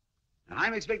 And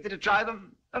I'm expected to try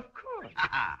them? Of course.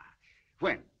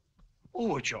 When?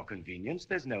 Oh, at your convenience.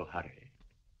 There's no hurry.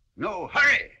 No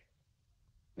hurry?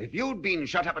 If you'd been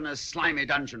shut up in a slimy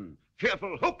dungeon,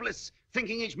 fearful, hopeless,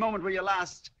 thinking each moment were your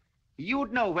last,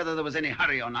 you'd know whether there was any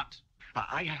hurry or not.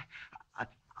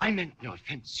 I meant no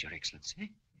offense, Your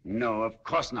Excellency. No, of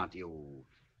course not, you.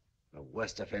 The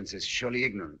worst offense is surely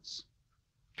ignorance.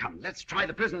 Come, let's try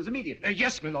the prisoners immediately.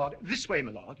 Yes, my lord. This way,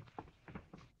 my lord.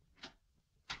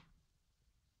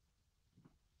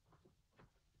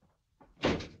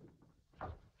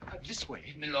 This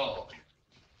way, my lord.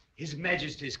 His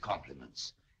Majesty's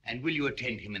compliments. And will you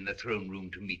attend him in the throne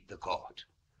room to meet the court?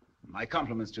 My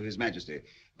compliments to His Majesty.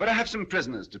 But I have some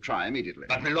prisoners to try immediately.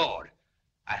 But, my lord,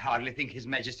 I hardly think His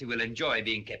Majesty will enjoy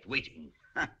being kept waiting.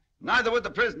 Neither would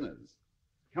the prisoners.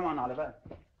 Come on, Oliver.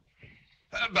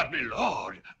 But, my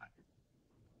lord...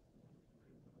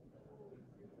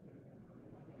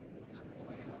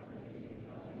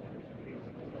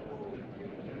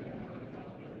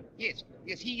 Yes,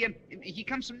 he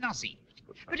comes from Nancy.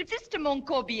 But if this de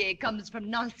Montcorbier comes from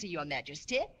Nancy, Your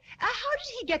Majesty, how did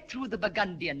he get through the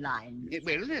Burgundian lines?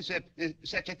 Well, there's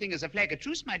such a thing as a flag of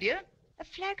truce, my dear. A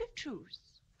flag of truce?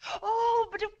 Oh,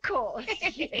 but of course.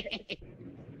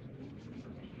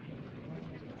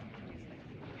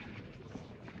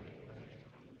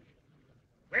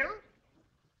 Well?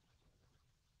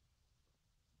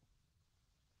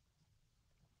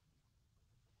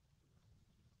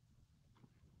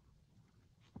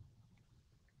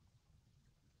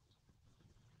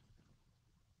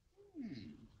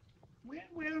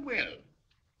 Well.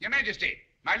 Your Majesty,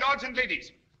 my lords and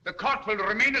ladies, the court will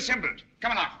remain assembled.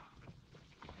 Come along.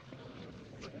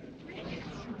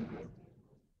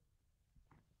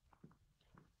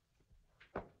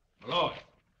 My lord.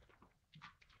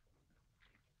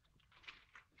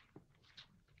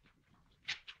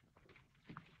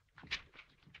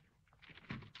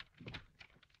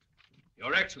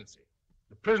 Your Excellency,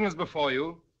 the prisoners before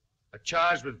you are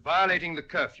charged with violating the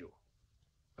curfew,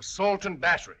 assault and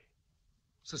battery,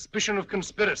 suspicion of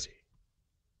conspiracy,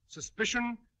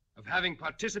 suspicion of having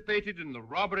participated in the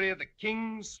robbery of the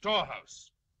king's storehouse,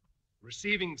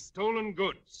 receiving stolen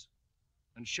goods,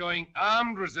 and showing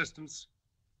armed resistance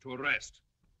to arrest.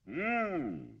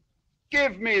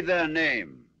 Give me their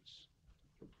names.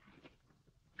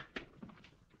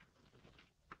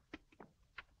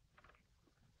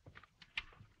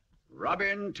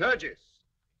 Robin Sturges.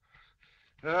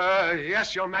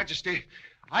 Yes, Your Majesty.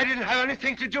 I didn't have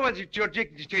anything to do with it, Your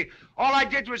Dignity. All I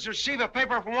did was receive a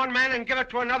paper from one man and give it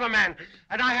to another man.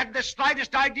 And I hadn't the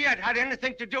slightest idea it had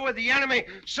anything to do with the enemy,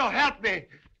 so help me.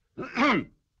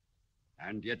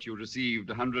 And yet you received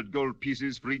 100 gold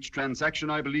pieces for each transaction,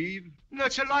 I believe?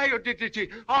 That's a lie, Your Dignity.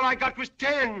 All I got was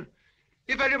 10.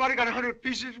 If anybody got 100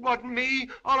 pieces, it wasn't me.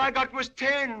 All I got was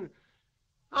 10.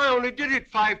 I only did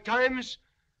it 5 times.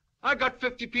 I got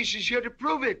 50 pieces here to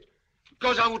prove it,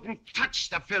 because I wouldn't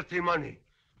touch the filthy money.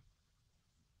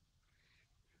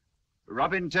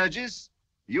 Robin Sturges,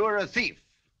 you're a thief,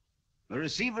 a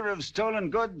receiver of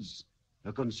stolen goods,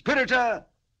 a conspirator,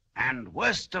 and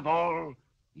worst of all,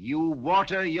 you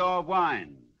water your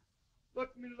wine. But,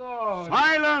 my lord...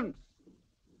 Silence!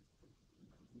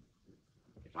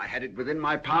 If I had it within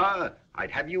my power, I'd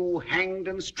have you hanged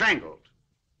and strangled,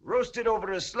 roasted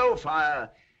over a slow fire,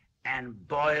 and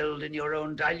boiled in your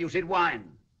own diluted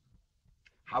wine.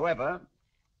 However,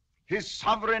 His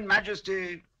Sovereign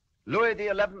Majesty, Louis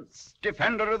XI,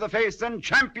 defender of the faith and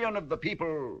champion of the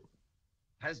people,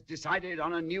 has decided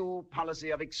on a new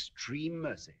policy of extreme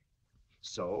mercy.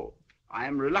 So, I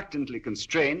am reluctantly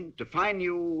constrained to fine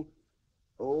you,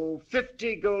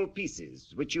 50 gold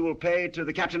pieces, which you will pay to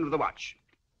the captain of the watch.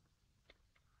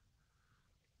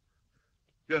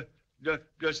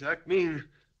 Does that mean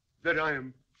that I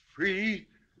am free?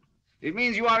 It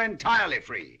means you are entirely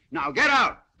free. Now get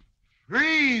out!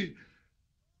 Free?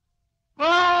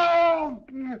 Oh!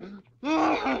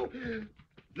 Oh!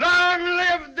 Long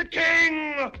live the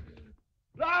king!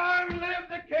 Long live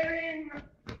the king!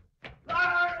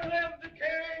 Long live the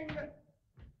king!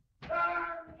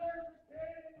 Long live the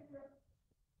king!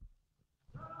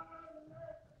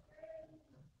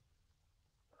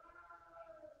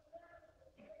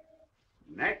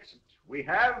 Next, we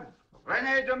have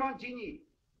René de Montigny,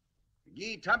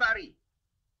 Guy Tabary,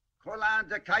 Colin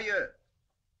de Cailleux,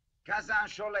 Cazin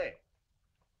Cholet,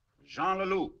 Jean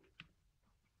Leloup.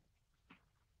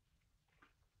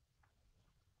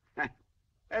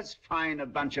 As fine a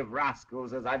bunch of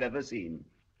rascals as I've ever seen.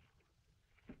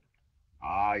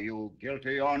 Are you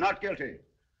guilty or not guilty?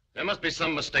 There must be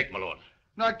some mistake, my lord.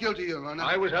 Not guilty, Your Honor.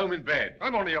 I was home in bed.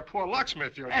 I'm only a poor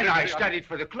locksmith, Your And I studied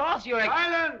for the cloth, Your Honor.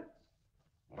 Silence!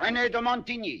 René de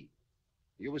Montigny,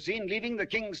 you were seen leaving the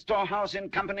king's storehouse in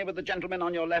company with the gentleman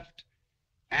on your left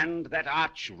and that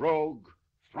arch rogue,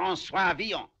 François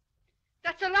Villon.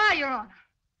 That's a lie, Your Honor.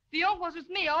 Villon was with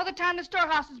me all the time the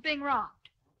storehouse was being robbed.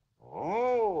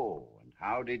 Oh, and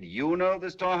how did you know the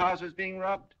storehouse was being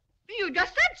robbed? You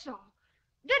just said so.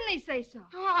 Didn't he say so?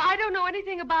 Oh, I don't know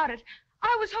anything about it.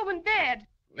 I was home in bed.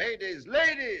 Ladies,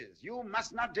 ladies, you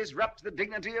must not disrupt the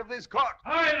dignity of this court.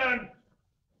 Silence!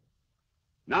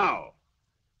 Now,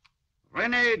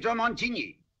 René de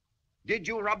Montigny, did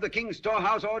you rob the king's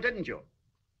storehouse or didn't you?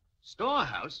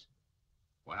 Storehouse?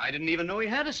 Why, I didn't even know he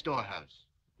had a storehouse.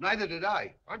 Neither did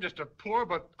I. I'm just a poor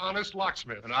but honest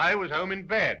locksmith, and I was home in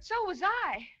bed. So was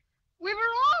I. We were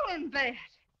all in bed.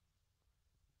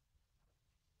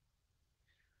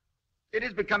 It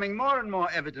is becoming more and more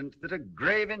evident that a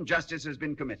grave injustice has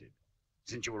been committed.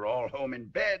 Since you were all home in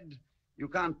bed, you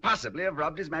can't possibly have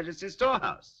robbed His Majesty's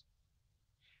storehouse.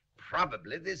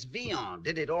 Probably this Villon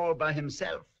did it all by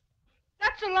himself.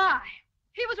 That's a lie.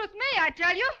 He was with me, I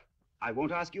tell you. I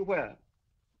won't ask you where.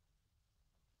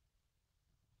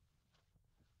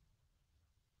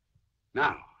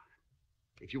 Now,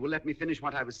 if you will let me finish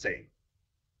what I was saying.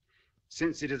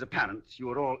 Since it is apparent you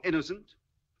are all innocent,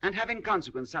 and have in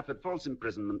consequence suffered false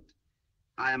imprisonment,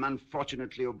 I am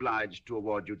unfortunately obliged to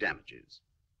award you damages.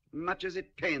 Much as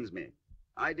it pains me,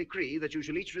 I decree that you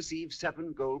shall each receive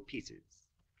 7 gold pieces.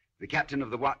 The captain of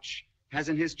the watch has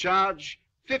in his charge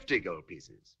 50 gold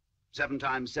pieces. 7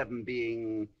 times 7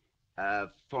 being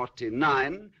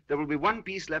 49. There will be 1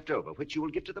 piece left over, which you will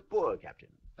give to the poor, Captain.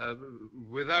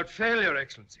 Without fail, Your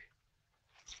Excellency.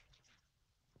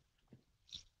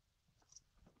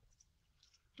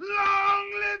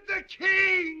 Long live the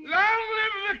king! Long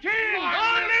live the king!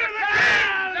 Long live the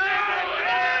king! Long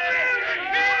live the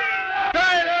king!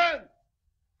 Silence!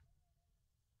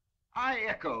 I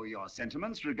echo your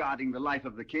sentiments regarding the life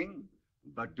of the king,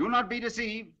 but do not be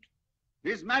deceived.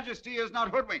 His Majesty is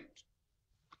not hoodwinked.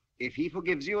 If he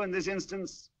forgives you in this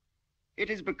instance,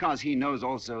 it is because he knows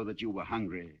also that you were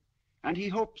hungry, and he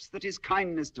hopes that his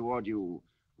kindness toward you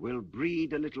will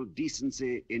breed a little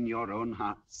decency in your own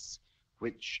hearts,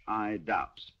 which I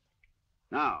doubt.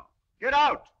 Now, get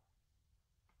out!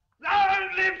 Long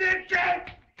live the king!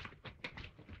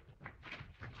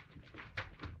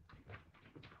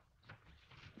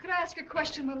 Could I ask a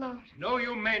question, my lord? No,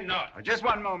 you may not. Just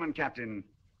one moment, Captain.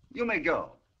 You may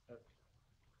go.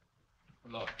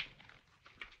 Lord.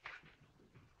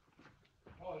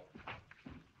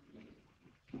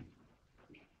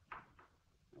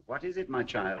 What is it, my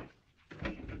child?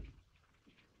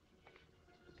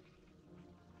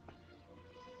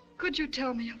 Could you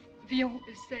tell me if Villon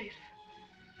is safe?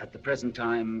 At the present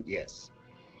time, yes.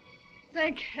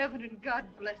 Thank heaven and God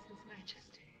bless His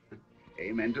Majesty.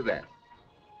 Amen to that.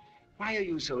 Why are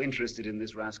you so interested in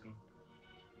this rascal?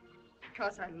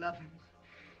 Because I love him.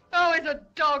 Oh, he's a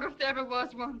dog if there ever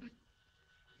was one,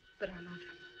 but I love him.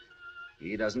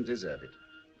 He doesn't deserve it.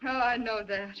 Oh, I know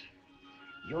that.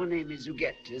 Your name is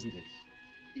Zuguette, isn't it?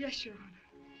 Yes, Your Honor.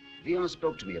 Villon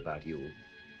spoke to me about you.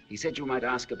 He said you might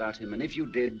ask about him, and if you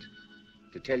did,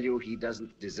 to tell you he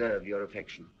doesn't deserve your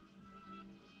affection.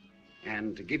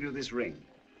 And to give you this ring.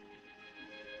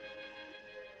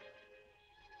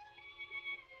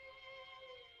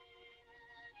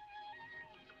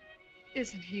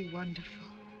 Isn't he wonderful?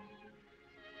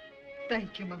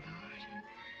 Thank you, my lord.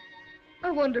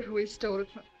 I wonder who he stole it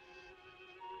from.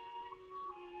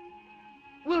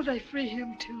 Will they free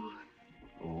him, too?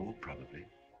 Oh, probably.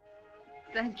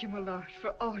 Thank you, my lord,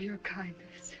 for all your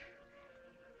kindness.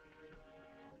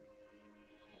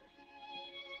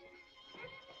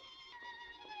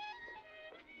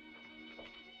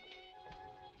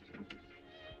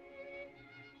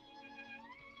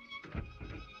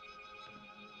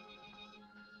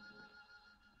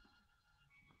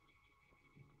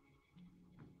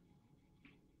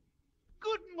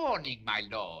 morning, my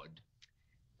lord.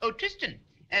 Oh, Tristan,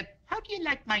 how do you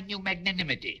like my new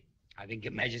magnanimity? I think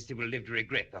Your Majesty will live to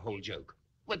regret the whole joke.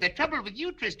 Well, the trouble with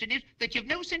you, Tristan, is that you've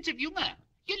no sense of humor.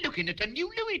 You're looking at a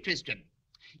new Louis, Tristan.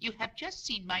 You have just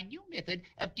seen my new method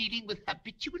of dealing with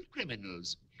habitual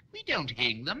criminals. We don't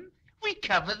hang them. We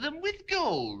cover them with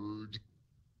gold.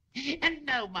 And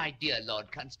now, my dear Lord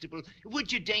Constable,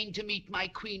 would you deign to meet my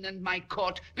queen and my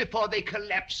court before they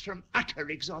collapse from utter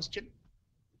exhaustion?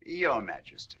 Your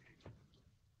Majesty.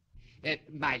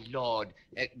 My Lord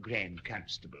Grand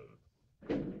Constable.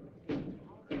 His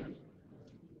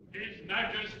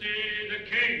Majesty the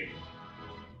King.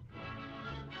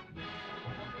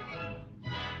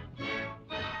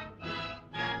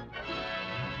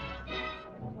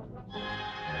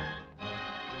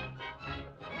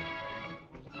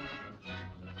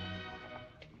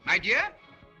 My dear,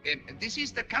 this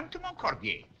is the Count de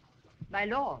Montcorbier. My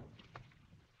lord.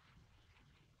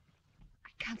 I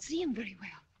can't see him very well.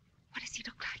 What does he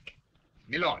look like?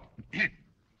 My lord.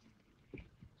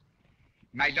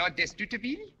 My Lord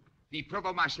d'Estouteville, the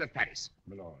Provost Marshal of Paris.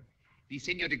 My lord. The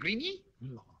Seigneur de Grigny. My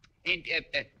lord. And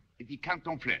the Count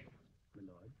d'Honfleur. My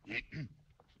lord.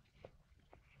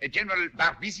 General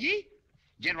Barbizier,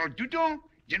 General Dudon,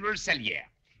 General Salière,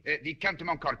 the Count de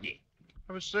Montcorbier.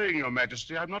 I was saying, Your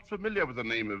Majesty, I'm not familiar with the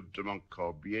name of de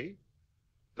Montcorbier,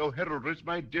 though heraldry is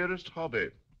my dearest hobby.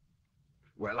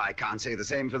 Well, I can't say the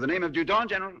same for the name of Dudon,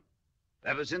 General.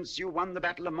 Ever since you won the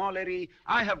Battle of Montlhéry,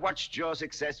 I have watched your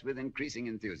success with increasing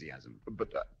enthusiasm.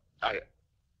 But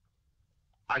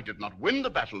I did not win the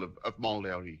Battle of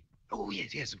Montlhéry. Oh,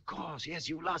 yes, of course. Yes,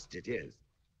 you lost it, yes.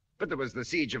 But there was the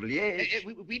Siege of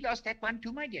Liège. We lost that one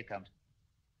too, my dear Count.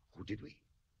 Oh, did we?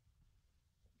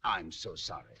 I'm so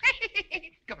sorry.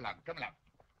 Come along, come along.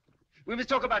 We must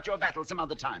talk about your battle some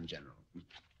other time, General.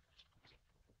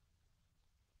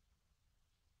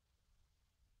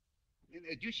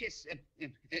 Duchess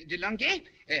de Langeais,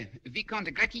 Vicomte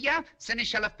de Gratilla,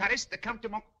 Seneschal of Paris, the Count de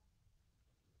Mont...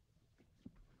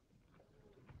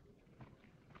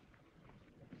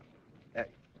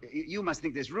 You must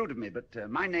think this rude of me, but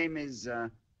my name is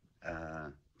de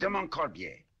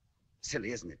Montcorbier.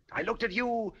 Silly, isn't it? I looked at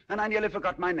you, and I nearly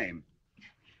forgot my name.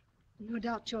 No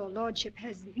doubt your lordship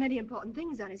has many important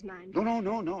things on his mind.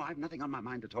 No, I've nothing on my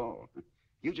mind at all.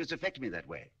 You just affect me that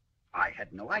way. I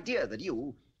had no idea that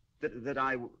you... that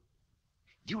I... Do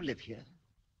you live here?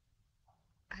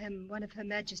 I am one of Her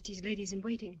Majesty's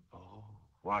ladies-in-waiting. Oh,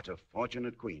 what a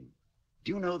fortunate queen.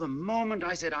 Do you know, the moment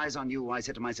I set eyes on you, I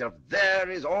said to myself,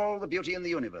 there is all the beauty in the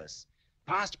universe.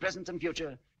 Past, present, and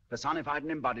future, personified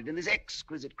and embodied in this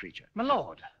exquisite creature. My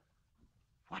lord.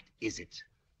 What is it?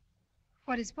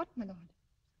 What is what, my lord?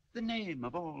 The name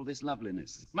of all this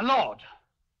loveliness. My lord.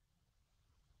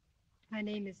 My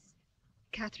name is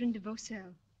Catherine de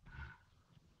Vaucel.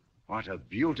 What a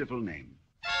beautiful name.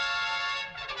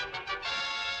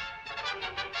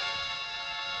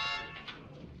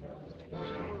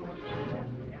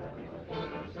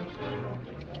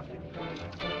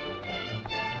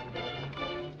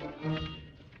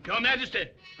 Your Majesty,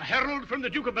 a herald from the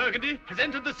Duke of Burgundy has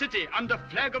entered the city under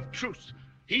flag of truce.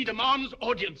 He demands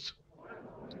audience.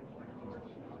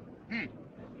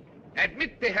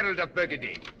 Admit the herald of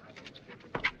Burgundy.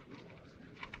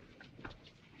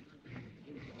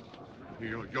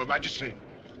 Your Majesty,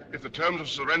 if the terms of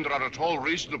surrender are at all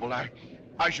reasonable,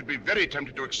 I should be very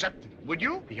tempted to accept them. Would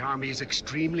you? The army is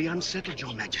extremely unsettled,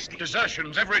 Your Majesty.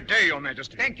 Desertions every day, Your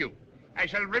Majesty. Thank you. I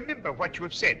shall remember what you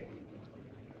have said.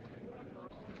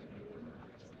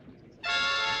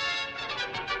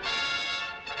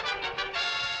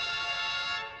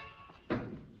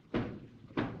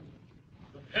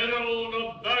 Herald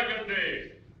of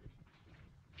Burgundy.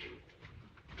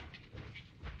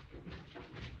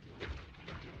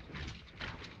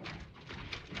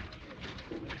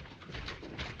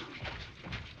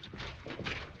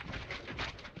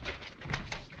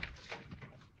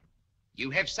 You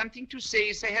have something to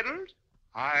say, Sir Herald?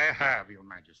 I have, Your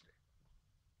Majesty.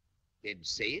 Then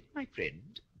say it, my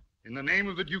friend. In the name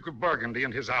of the Duke of Burgundy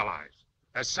and his allies,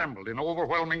 assembled in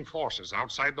overwhelming forces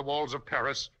outside the walls of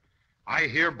Paris, I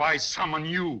hereby summon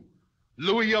you,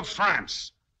 Louis of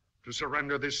France, to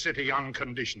surrender this city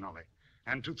unconditionally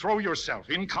and to throw yourself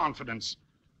in confidence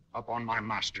upon my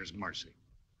master's mercy.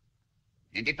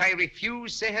 And if I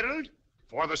refuse, Sir Herald?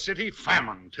 For the city,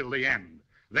 famine till the end,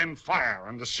 then fire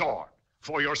and the sword.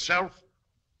 For yourself,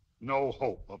 no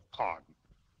hope of pardon.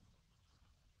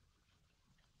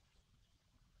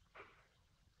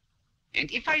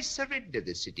 And if I surrender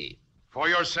the city? For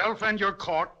yourself and your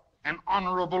court, an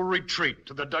honorable retreat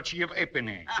to the Duchy of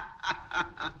Épinay.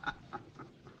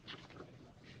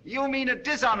 You mean a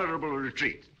dishonorable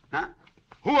retreat? Huh?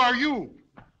 Who are you?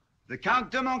 The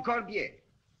Count de Montcorbier,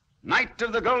 Knight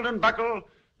of the Golden Buckle,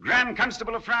 Grand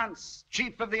Constable of France,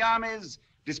 Chief of the Armies,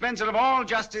 dispenser of all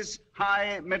justice,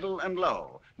 high, middle, and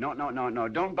low. No,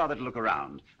 don't bother to look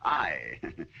around. I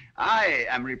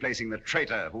am replacing the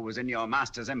traitor who was in your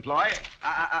master's employ.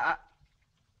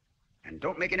 And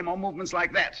don't make any more movements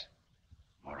like that,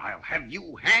 or I'll have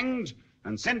you hanged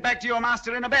and sent back to your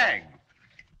master in a bag.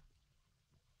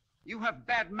 You have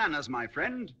bad manners, my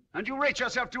friend, and you rate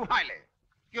yourself too highly.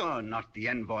 You're not the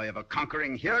envoy of a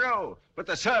conquering hero, but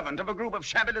the servant of a group of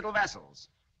shabby little vassals,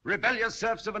 rebellious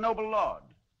serfs of a noble lord.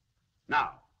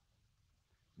 Now,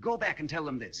 go back and tell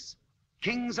them this.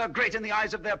 Kings are great in the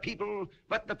eyes of their people,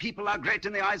 but the people are great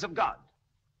in the eyes of God.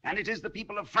 And it is the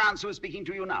people of France who are speaking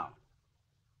to you now.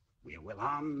 We are well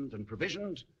armed and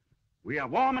provisioned. We are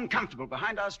warm and comfortable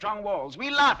behind our strong walls. We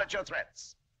laugh at your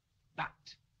threats.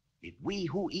 But if we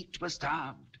who eat were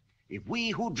starved, if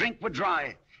we who drink were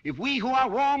dry, if we who are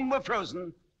warm were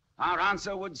frozen, our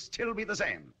answer would still be the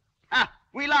same.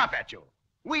 We laugh at you.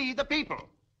 We, the people,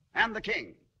 and the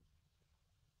king.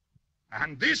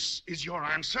 And this is your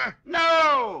answer?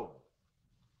 No!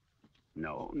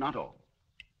 No, not all.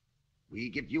 We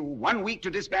give you 1 week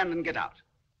to disband and get out.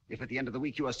 If at the end of the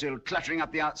week you are still cluttering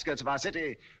up the outskirts of our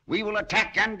city, we will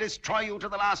attack and destroy you to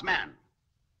the last man.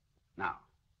 Now,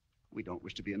 we don't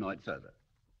wish to be annoyed further.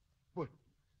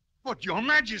 But your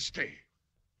majesty!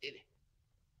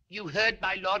 You heard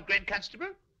my Lord Grand Constable?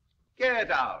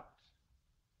 Get out.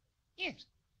 Yes.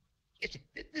 Yes,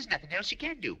 there's nothing else you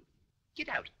can do. Get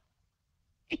out.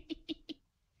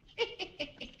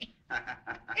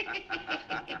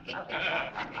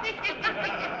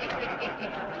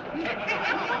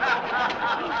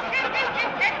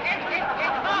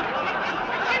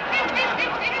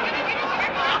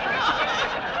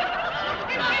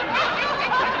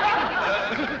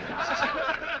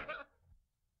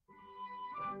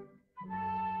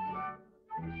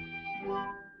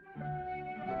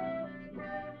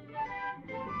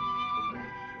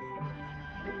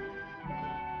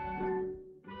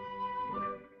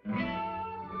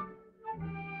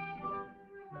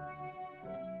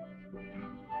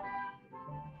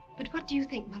 But what do you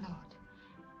think, my lord?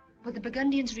 Will the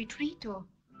Burgundians retreat, or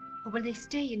will they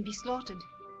stay and be slaughtered?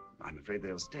 I'm afraid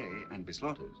they'll stay and be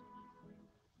slaughtered.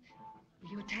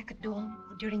 Will you attack at dawn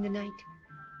or during the night?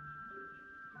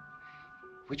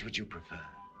 Which would you prefer?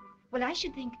 Well, I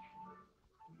should think...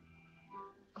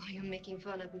 Oh, you're making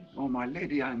fun of me. Oh, my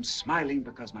lady, I'm smiling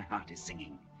because my heart is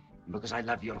singing, and because I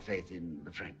love your faith in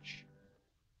the French.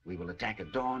 We will attack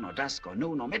at dawn or dusk or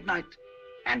noon or midnight,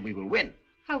 and we will win.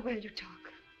 How well you talk.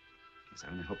 Yes,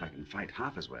 I only hope I can fight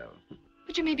half as well.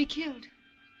 But you may be killed.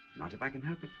 Not if I can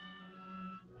help it.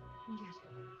 And yet,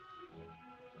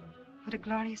 what a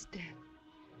glorious death.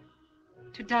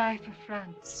 To die for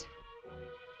France.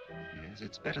 Yes,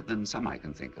 it's better than some I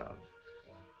can think of.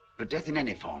 But death in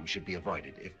any form should be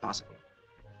avoided, if possible.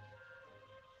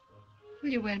 Will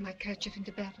you wear my kerchief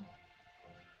into battle?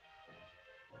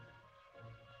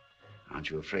 Aren't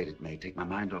you afraid it may take my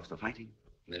mind off the fighting?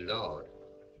 My lord.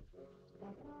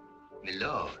 My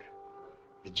lord.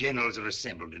 The generals are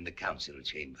assembled in the council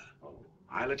chamber. Oh,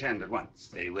 I'll attend at once.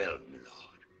 Very well, my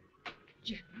lord.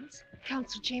 Generals?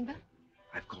 Council chamber?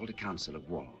 I've called a council of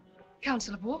war.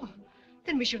 Council of war?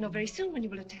 Then we shall know very soon when you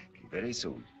will attack. Very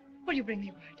soon. Will you bring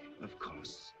me word? Of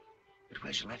course. But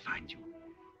where shall I find you?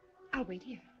 I'll wait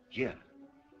here. Here?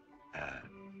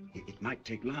 It might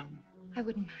take long. I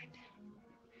wouldn't mind.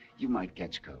 You might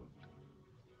catch cold.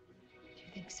 Do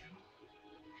you think so?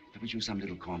 If we choose some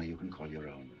little corner you can call your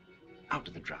own. Out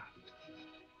of the draft.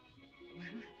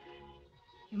 Well,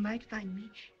 you might find me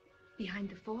behind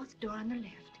the 4th door on the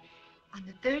left, on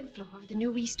the 3rd floor of the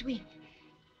new East Wing.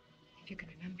 If you can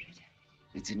remember it.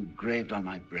 It's engraved on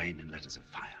my brain in letters of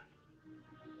fire.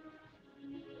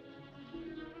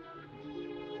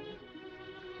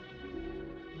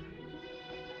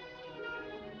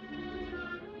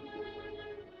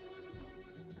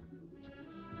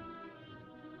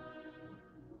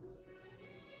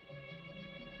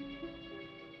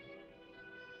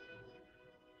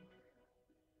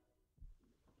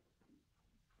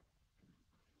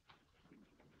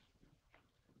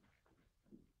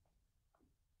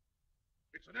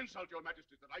 It's an insult, Your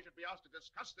Majesty, that I should be asked to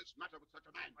discuss this matter with such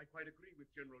a man. I quite agree with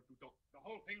General Dudon. The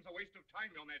whole thing's a waste of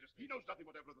time, Your Majesty. He knows nothing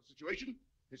whatever of the situation.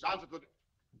 His answer to the...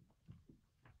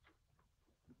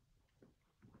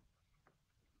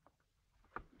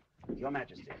 Your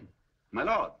Majesty. My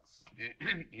lords.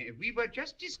 We were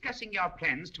just discussing your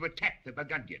plans to attack the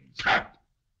Burgundians.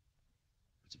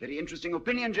 It's It's a very interesting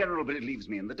opinion, General, but it leaves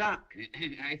me in the dark.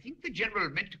 I think the General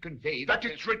meant to convey That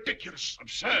it's ridiculous,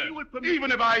 absurd. You will permit-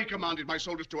 Even if I commanded my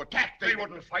soldiers to attack, They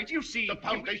wouldn't fight. You see, The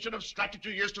foundation of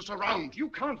strategy is to surround. you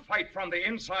can't fight from the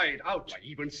inside out.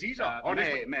 Even Caesar.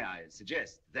 May I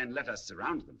suggest, then let us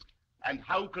surround them. And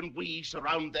how can we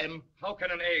surround them? How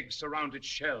can an egg surround its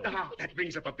shell? That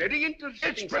brings up a very interesting...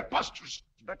 It's preposterous.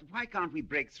 But why can't we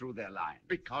break through their line?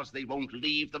 Because they won't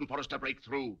leave them for us to break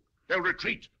through. They'll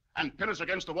retreat and pin us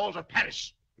against the walls of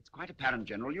Paris. It's quite apparent,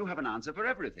 General. You have an answer for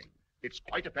everything. It's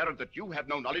quite apparent that you have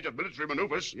no knowledge of military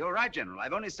maneuvers. You're right, General.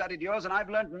 I've only studied yours, and I've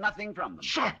learned nothing from them.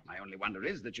 Sir! My only wonder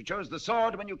is that you chose the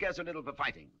sword when you care so little for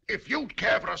fighting. If you'd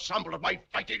care for a sample of my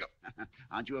fighting...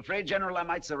 Aren't you afraid, General, I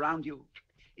might surround you?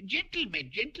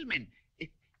 Gentlemen,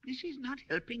 this is not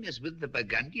helping us with the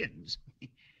Burgundians.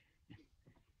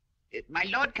 My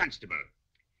Lord Constable,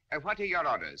 what are your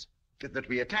orders? That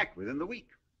we attack within the week.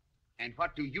 And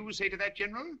what do you say to that,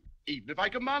 General? Even if I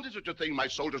commanded such a thing, my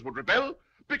soldiers would rebel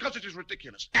because it is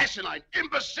ridiculous, asinine,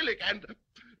 imbecilic, and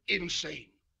insane.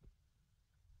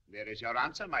 There is your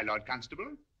answer, my Lord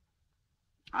Constable.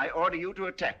 I order you to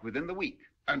attack within the week.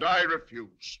 And I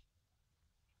refuse.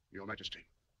 Your Majesty,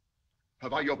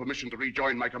 have I your permission to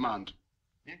rejoin my command?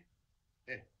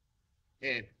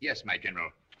 Yes, my General.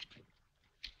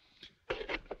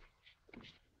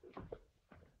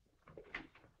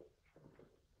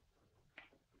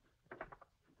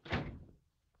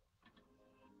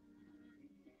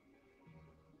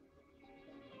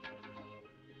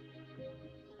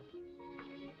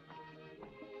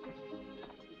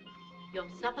 Your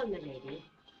supper, my lady.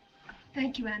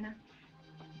 Thank you, Anna.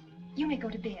 You may go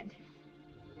to bed.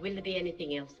 Will there be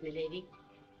anything else, my lady?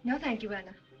 No, thank you,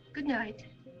 Anna. Good night.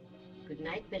 Good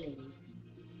night, my lady.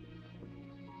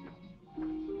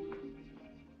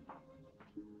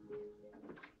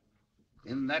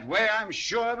 In that way, I'm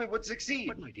sure we would succeed.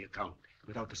 But, my dear Count,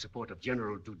 without the support of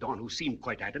General Dudon, who seemed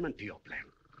quite adamant to your plan,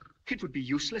 it would be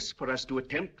useless for us to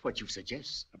attempt what you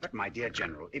suggest. But, my dear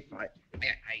General, if I...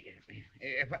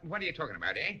 What are you talking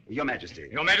about, eh? Your Majesty.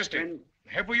 Your Majesty,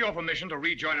 have we your permission to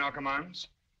rejoin our commands?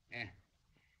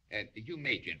 You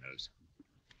may, Generals.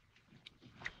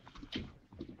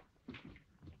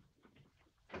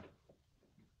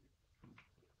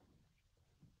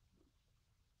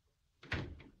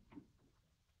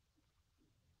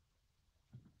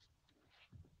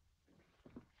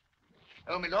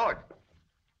 Oh, my lord.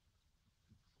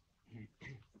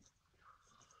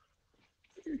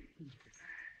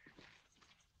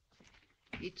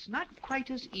 It's not quite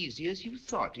as easy as you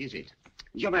thought, is it?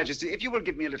 Your Majesty, if you will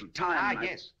give me a little time...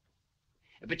 Yes.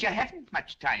 But you haven't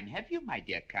much time, have you, my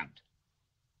dear Count?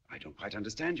 I don't quite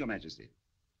understand, Your Majesty.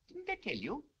 Didn't I tell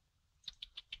you?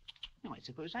 No, I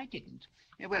suppose I didn't.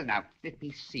 Well, now, let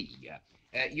me see.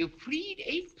 You freed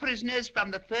 8 prisoners from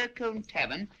the Fir-Cone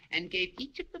Tavern and gave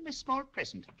each of them a small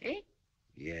present, eh?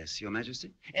 Yes, Your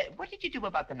Majesty. What did you do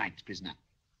about the 9th prisoner?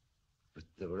 But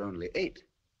there were only 8.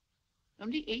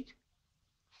 Only 8?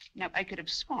 Now, I could have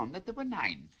sworn that there were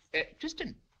 9.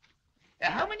 Tristan,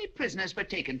 how many prisoners were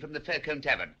taken from the Fir-Cone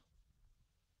Tavern?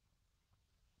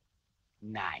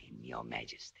 9, Your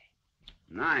Majesty.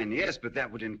 9, yes, but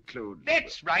that would include...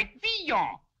 That's right,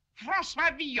 Villon.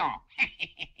 François Villon.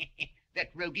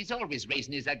 That rogue is always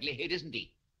raising his ugly head, isn't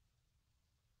he?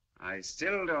 I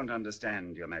still don't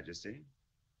understand, Your Majesty.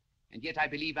 And yet I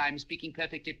believe I'm speaking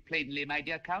perfectly plainly, my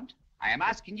dear Count. I am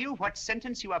asking you what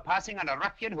sentence you are passing on a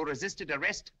ruffian who resisted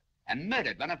arrest and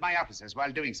murdered one of my officers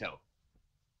while doing so.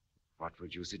 What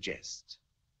would you suggest?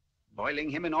 Boiling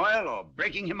him in oil or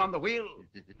breaking him on the wheel?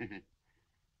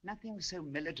 Nothing so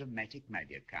melodramatic, my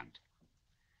dear Count.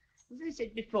 As I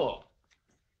said before,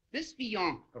 this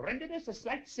Villon rendered us a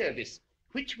slight service,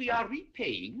 which we are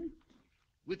repaying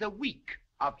with a week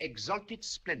of exalted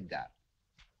splendor.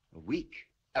 A week?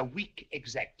 A week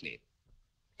exactly.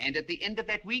 And at the end of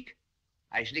that week,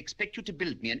 I shall expect you to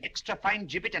build me an extra fine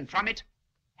gibbet and from it,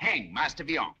 hang Master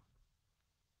Villon.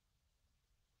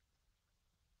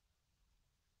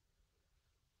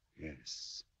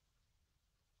 Yes.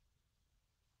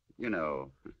 You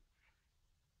know,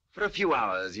 for a few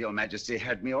hours, Your Majesty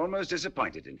had me almost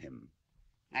disappointed in him.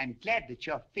 I'm glad that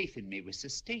your faith in me was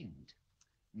sustained,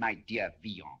 my dear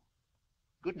Villon.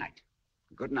 Good night.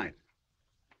 Good night.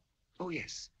 Oh,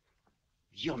 yes.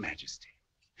 Your Majesty.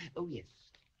 Oh, yes.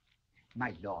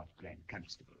 My Lord Grand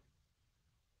Constable.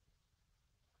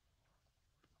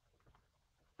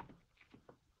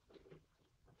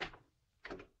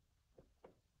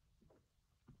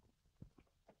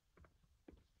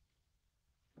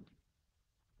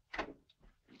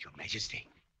 Your Majesty,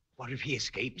 what if he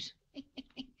escapes?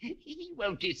 He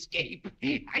won't escape.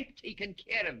 I've taken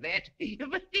care of that.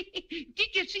 But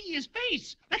did you see his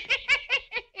face?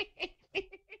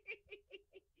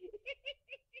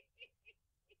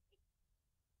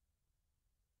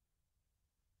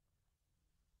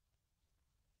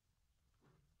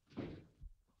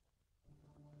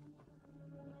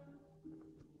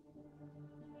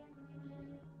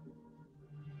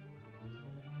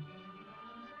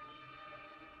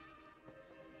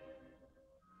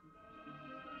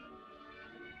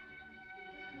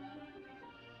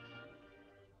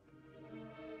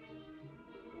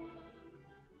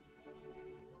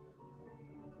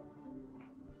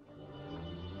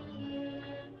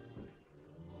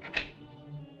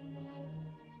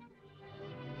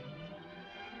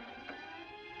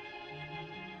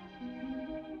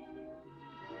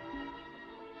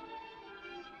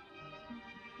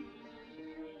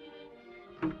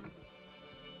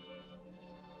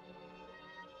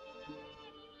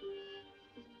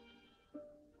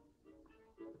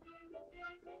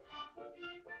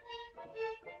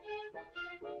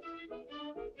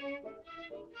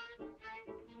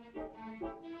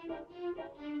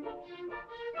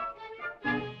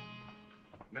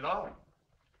 Milord,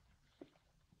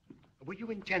 were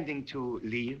you intending to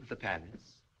leave the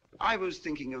palace? I was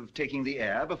thinking of taking the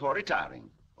air before retiring.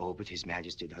 Oh, but His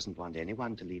Majesty doesn't want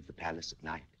anyone to leave the palace at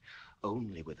night,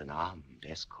 only with an armed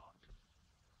escort.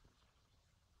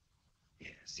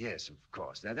 Yes, yes, of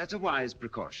course. That's a wise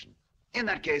precaution. In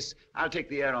that case, I'll take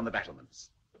the air on the battlements.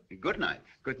 Good night.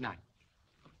 Good night.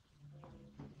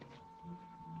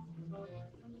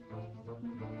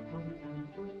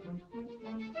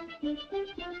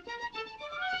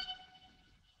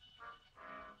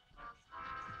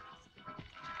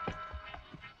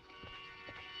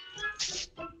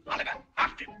 Oliver,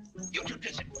 after him. You two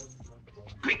dress him.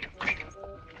 Quick, quick.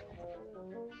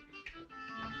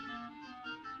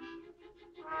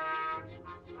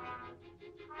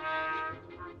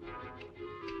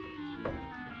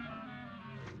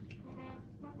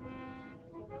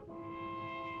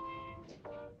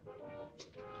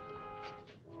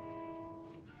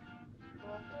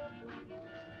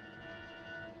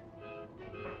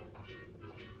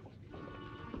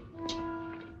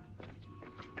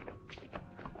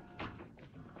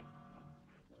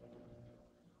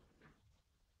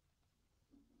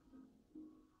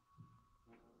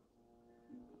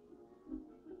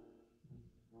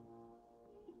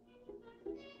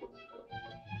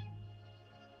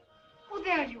 Oh,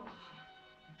 there you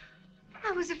are.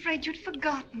 I was afraid you'd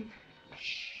forgotten.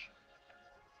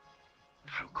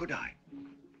 How could I?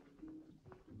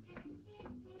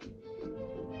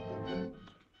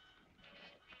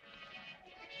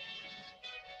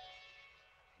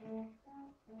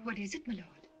 What is it, my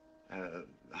lord?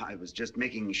 I was just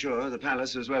making sure the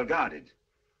palace was well guarded.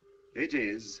 It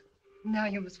is. Now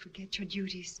you must forget your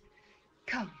duties.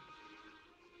 Come.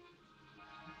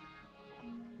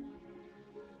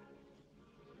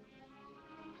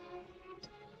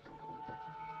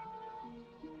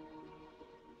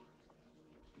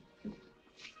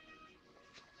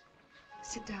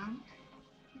 Sit down.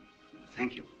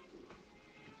 Thank you.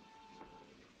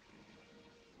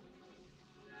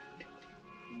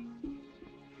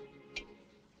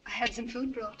 I had some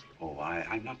food brought. Oh,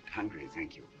 I'm not hungry,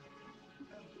 thank you.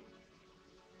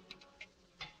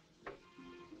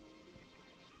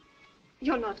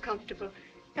 You're not comfortable.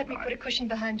 Let me put a cushion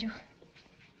behind you.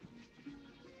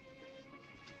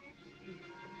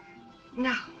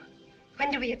 Now,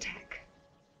 when do we attack?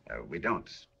 We don't.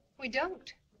 We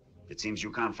don't. It seems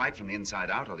you can't fight from the inside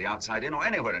out or the outside in or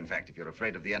anywhere, in fact, if you're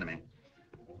afraid of the enemy.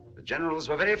 The generals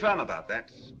were very firm about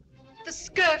that. The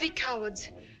scurvy cowards.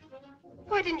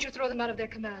 Why didn't you throw them out of their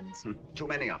commands? Too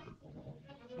many of them.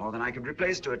 More than I could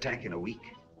replace to attack in a week.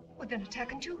 Well, then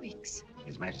attack in 2 weeks.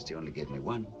 His Majesty only gave me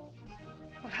one.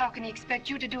 Well, how can he expect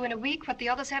you to do in a week what the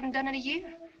others haven't done in a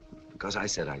year? Because I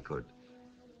said I could.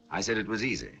 I said it was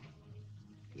easy.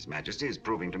 His Majesty is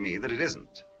proving to me that it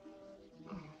isn't.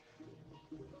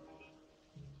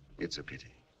 It's a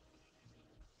pity.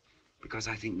 Because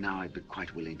I think now I'd be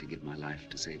quite willing to give my life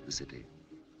to save the city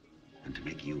and to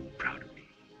make you proud of me.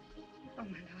 Oh,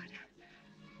 my lord.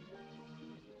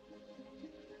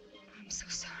 I'm so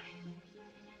sorry.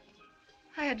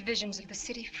 I had visions of the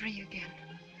city free again.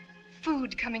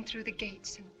 Food coming through the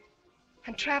gates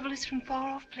and travelers from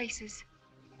far-off places.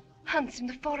 Hunts in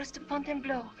the forest of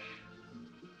Fontainebleau.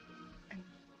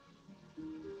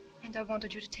 And I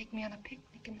wanted you to take me on a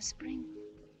picnic in the spring.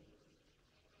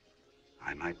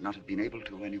 I might not have been able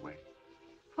to anyway.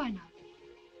 Why not?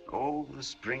 Oh, the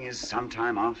spring is some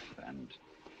time off,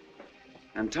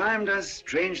 and time does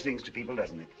strange things to people,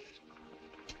 doesn't it?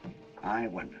 I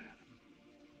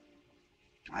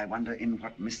wonder in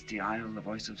what misty isle the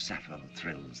voice of Sappho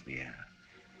thrills the air.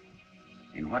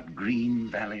 In what green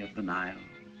valley of the Nile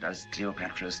does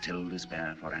Cleopatra still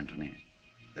despair for Antony,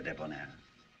 the debonair?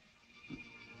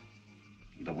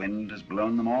 The wind has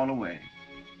blown them all away,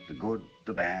 the good,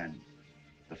 the bad,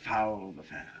 the foul, the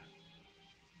fair.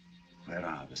 Where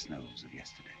are the snows of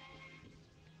yesterday?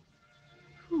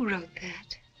 Who wrote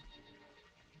that?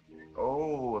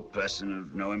 Oh, a person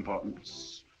of no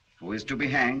importance, who is to be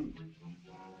hanged.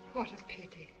 What a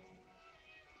pity.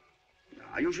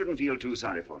 You shouldn't feel too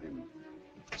sorry for him.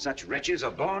 Such wretches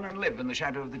are born and live in the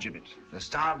shadow of the gibbet. They're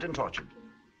starved and tortured.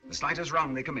 The slightest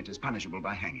wrong they commit is punishable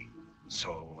by hanging.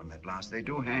 So, when at last they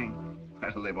do hang,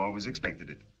 well, they've always expected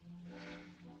it.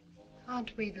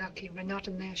 Aren't we lucky we're not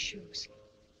in their shoes?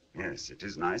 Yes, it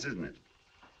is nice, isn't it?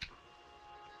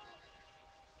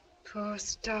 Poor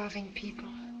starving people.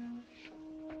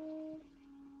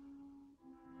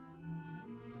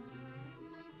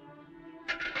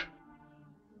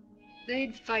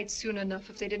 They'd fight soon enough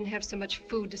if they didn't have so much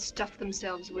food to stuff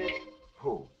themselves with.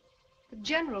 Who? The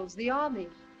generals, the army.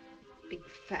 Big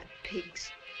fat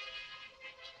pigs.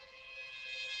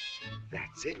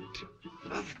 That's it.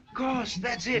 Of course,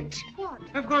 that's it. What?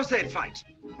 Of course they'd fight.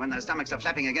 When their stomachs are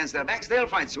flapping against their backs, they'll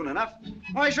fight soon enough.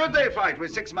 Why should they fight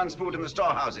with 6 months' food in the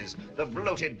storehouses? The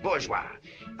bloated bourgeois.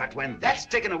 But when that's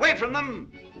taken away from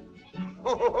them...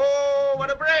 Ho, ho, ho,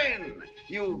 what a brain!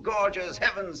 You gorgeous,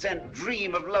 heaven-sent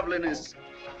dream of loveliness.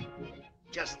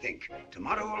 Just think,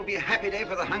 tomorrow will be a happy day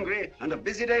for the hungry and a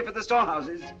busy day for the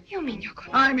storehouses. You mean you're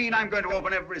going... I mean I'm going to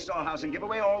open every storehouse and give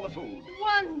away all the food.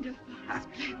 Wonderful.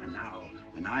 And now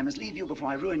I must leave you before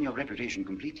I ruin your reputation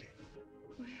completely.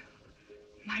 Well,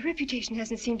 my reputation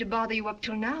hasn't seemed to bother you up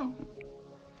till now.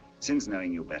 Since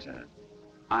knowing you better,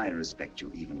 I respect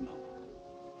you even more.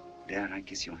 Dare I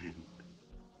kiss your hand?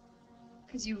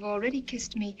 As you've already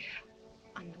kissed me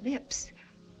on the lips,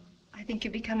 I think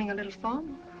you're becoming a little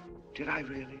formal. Did I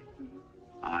really?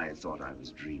 I thought I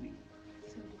was dreaming.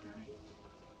 So did I.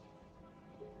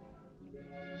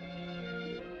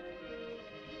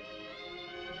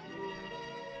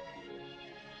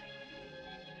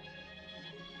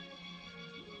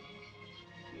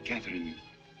 Catherine.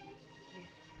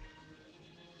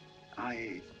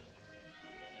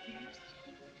 Yes.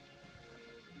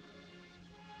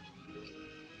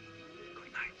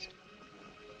 Good night.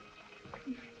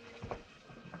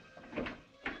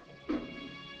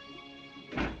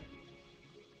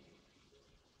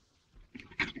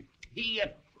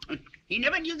 He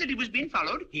never knew that he was being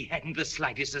followed. He hadn't the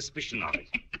slightest suspicion of it.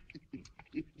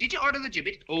 Did you order the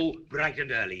gibbet? Oh, bright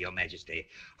and early, Your Majesty.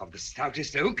 Of the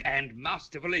stoutest oak and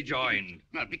masterfully joined.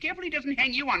 Well, be careful he doesn't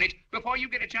hang you on it before you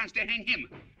get a chance to hang him.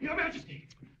 Your Majesty!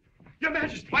 Your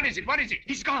Majesty! What is it? What is it?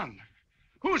 He's gone.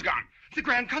 Who's gone? The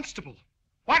Grand Constable.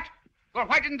 What? Well,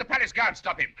 why didn't the palace guard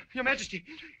stop him? Your Majesty,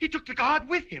 he took the guard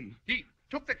with him. He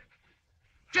took the...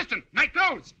 Tristan, night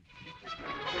clothes!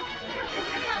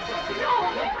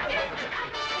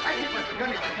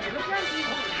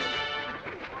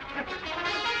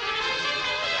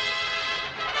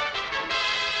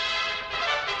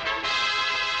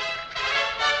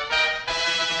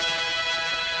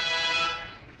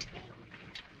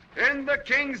 In the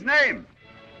king's name,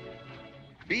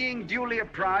 being duly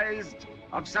apprised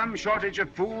of some shortage of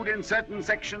food in certain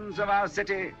sections of our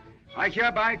city, I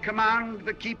hereby command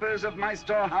the keepers of my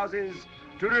storehouses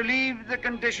to relieve the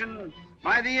condition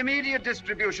by the immediate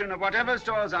distribution of whatever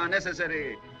stores are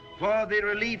necessary for the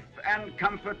relief and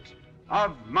comfort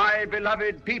of my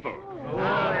beloved people.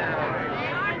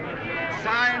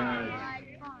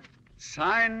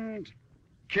 Signed,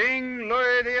 King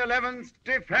Louis XI,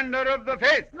 Defender of the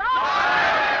Faith.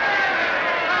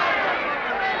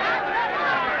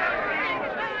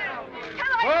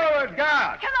 Forward,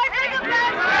 guard! Can I take a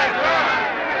glass?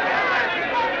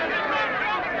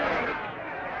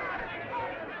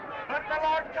 But the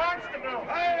Lord Constable!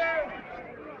 Hi!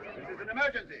 This is an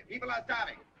emergency. People are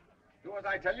starving. Do as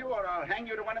I tell you, or I'll hang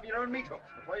you to one of your own meat hooks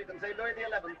before you can say Louis XI.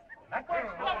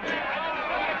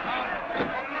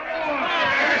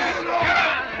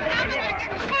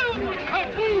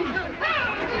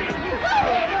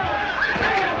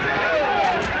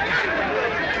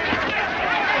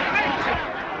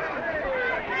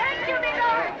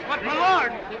 But, my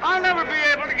lord, I'll never be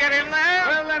able to get in there.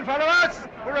 Well, then follow us.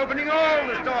 We're opening all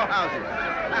the storehouses.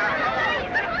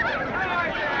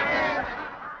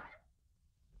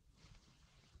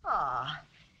 Ah,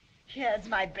 here's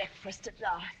my breakfast at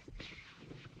last.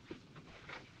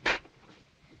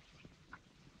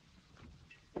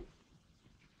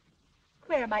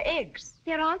 Where are my eggs?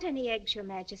 There aren't any eggs, Your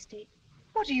Majesty.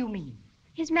 What do you mean?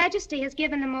 His Majesty has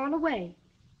given them all away.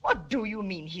 What do you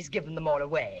mean he's given them all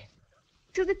away?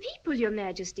 To the people, Your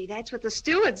Majesty. That's what the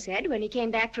steward said when he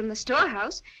came back from the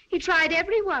storehouse. He tried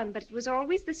every one, but it was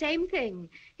always the same thing.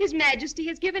 His Majesty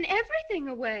has given everything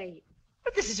away.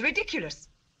 But this is ridiculous.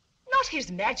 Not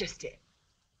His Majesty.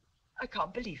 I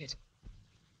can't believe it.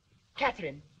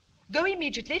 Catherine, go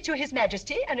immediately to His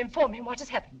Majesty and inform him what has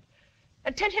happened.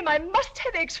 And tell him I must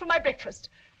have eggs for my breakfast.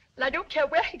 And I don't care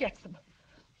where he gets them.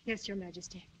 Yes, Your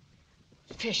Majesty.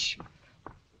 Fish.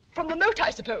 From the moat, I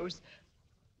suppose.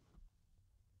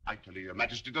 I tell you, Your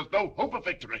Majesty, there's no hope of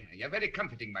victory. You're very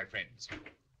comforting, my friends.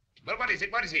 Well, what is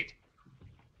it? What is it?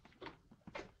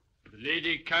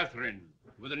 Lady Catherine,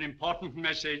 with an important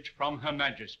message from Her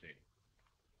Majesty.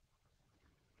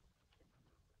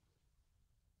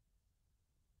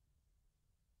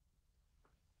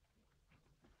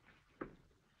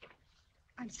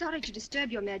 I'm sorry to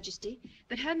disturb Your Majesty,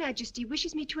 but Her Majesty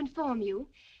wishes me to inform you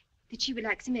that she would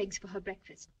like some eggs for her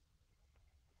breakfast.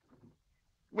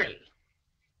 Well,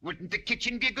 wouldn't the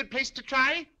kitchen be a good place to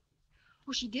try?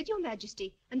 Oh, she did, Your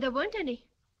Majesty, and there weren't any.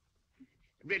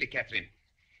 Really, Catherine,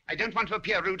 I don't want to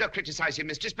appear rude or criticize your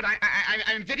mistress, but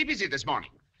I'm very busy this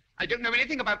morning. I don't know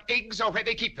anything about eggs or where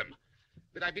they keep them,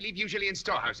 but I believe usually in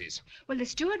storehouses. Well, the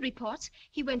steward reports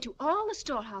he went to all the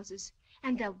storehouses,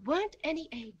 and there weren't any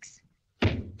eggs.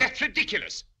 That's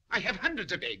ridiculous. I have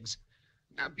hundreds of eggs.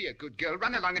 Now, be a good girl.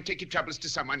 Run along and take your troubles to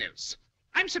someone else.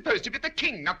 I'm supposed to be the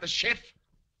king, not the chef.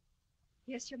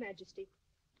 Yes, Your Majesty.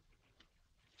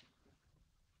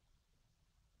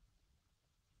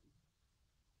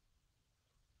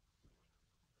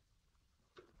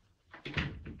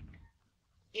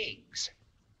 Eggs.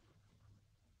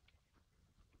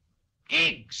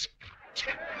 Eggs!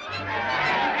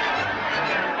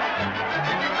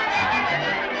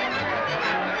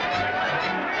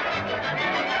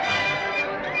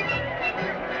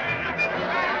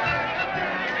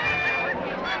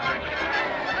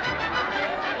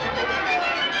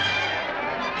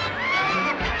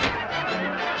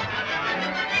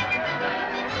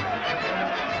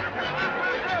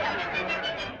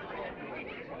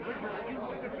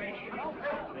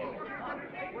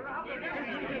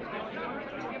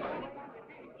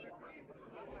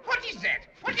 What is that?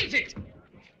 What is it?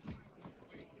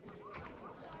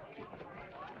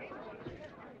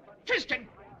 Preston,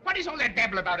 what is all that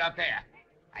babble about out there?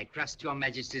 I trust Your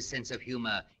Majesty's sense of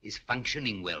humor is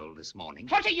functioning well this morning.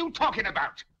 What are you talking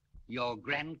about? Your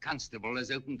Grand Constable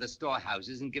has opened the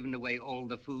storehouses and given away all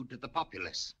the food to the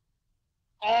populace.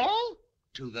 All?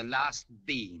 To the last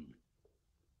bean.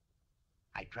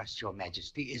 I trust Your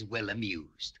Majesty is well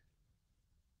amused.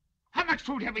 How much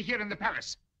food have we here in the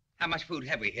palace? How much food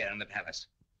have we here in the palace?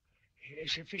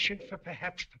 Sufficient for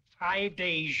perhaps 5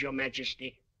 days, Your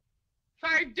Majesty.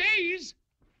 5 days?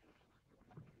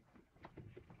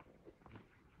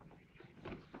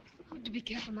 Oh, do be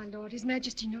careful, my lord. His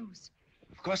Majesty knows.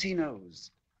 Of course he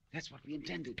knows. That's what we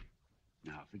intended.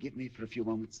 Now, forgive me for a few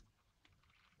moments.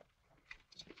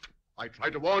 I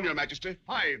tried to warn Your Majesty.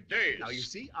 5 days. Now, you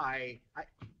see,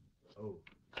 Oh.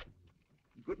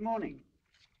 Good morning.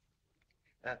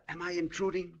 Am I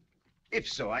intruding? If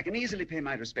so, I can easily pay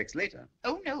my respects later.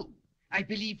 Oh, no. I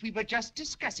believe we were just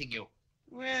discussing you.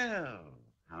 Well,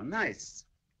 how nice.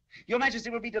 Your Majesty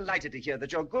will be delighted to hear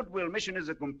that your goodwill mission is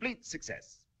a complete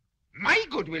success. My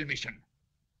goodwill mission?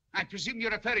 I presume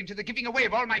you're referring to the giving away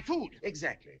of all my food.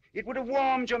 Exactly. It would have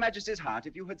warmed Your Majesty's heart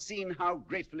if you had seen how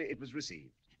gratefully it was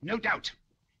received. No doubt.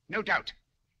 No doubt.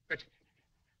 But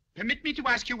permit me to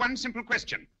ask you one simple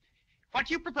question. What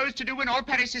do you propose to do when all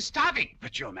Paris is starving?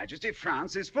 But, Your Majesty,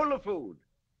 France is full of food.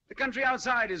 The country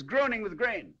outside is groaning with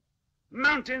grain.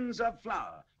 Mountains of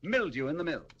flour, mildew in the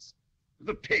mills.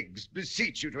 The pigs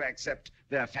beseech you to accept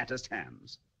their fattest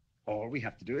hams. All we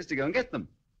have to do is to go and get them.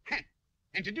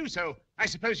 And to do so, I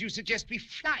suppose you suggest we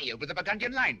fly over the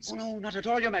Burgundian lines. Oh, no, not at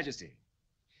all, Your Majesty.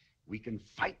 We can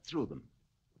fight through them.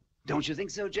 Don't you think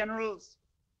so, generals?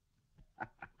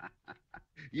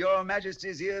 Your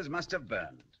Majesty's ears must have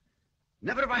burned.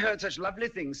 Never have I heard such lovely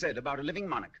things said about a living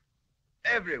monarch.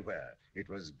 Everywhere it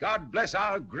was, God bless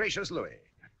our gracious Louis,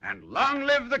 and long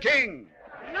live the king!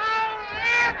 Long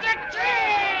live the king!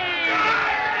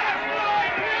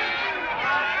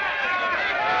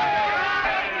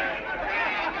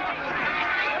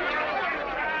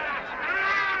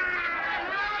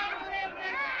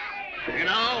 You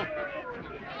know,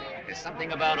 there's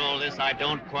something about all this I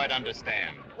don't quite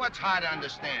understand. What's hard to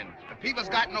understand? The people's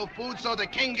got no food, so the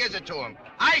king gives it to them.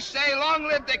 I say, long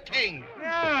live the king!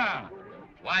 Yeah.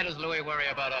 Why does Louis worry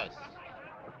about us?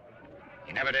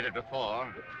 He never did it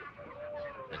before.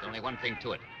 There's only one thing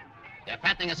to it. They're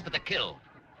fattening us for the kill.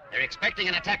 They're expecting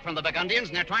an attack from the Burgundians,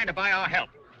 and they're trying to buy our help.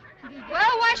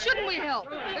 Well, why shouldn't we help?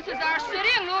 This is our city,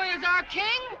 and Louis is our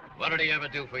king. What did he ever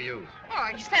do for you? Oh,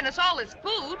 he sent us all his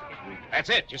food. That's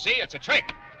it. You see, it's a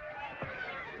trick.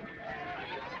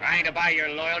 Trying to buy your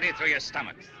loyalty through your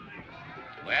stomachs.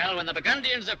 Well, when the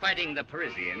Burgundians are fighting the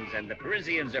Parisians, and the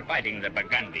Parisians are fighting the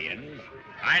Burgundians,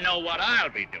 I know what I'll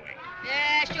be doing.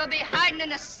 Yes, you'll be hiding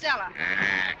in a cellar.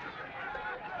 Ah.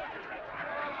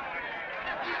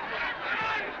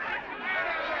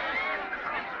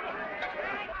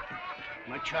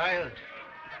 My child,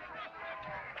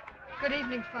 Good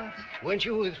evening, Father. weren't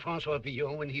you with François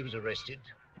Villon when he was arrested?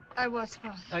 I was,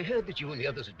 Father. I heard that you and the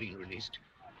others had been released.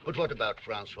 But what about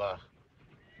François?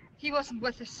 He wasn't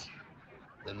with us.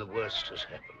 Then the worst has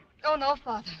happened. Oh, no,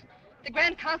 Father. The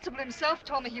Grand Constable himself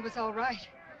told me he was all right.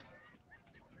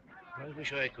 I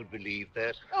wish I could believe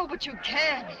that. Oh, but you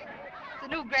can. The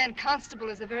new Grand Constable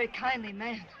is a very kindly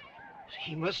man.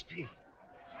 He must be.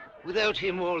 Without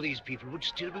him, all these people would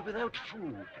still be without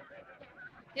food.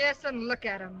 Yes, and look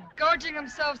at them, gorging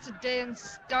themselves today and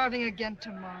starving again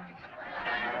tomorrow.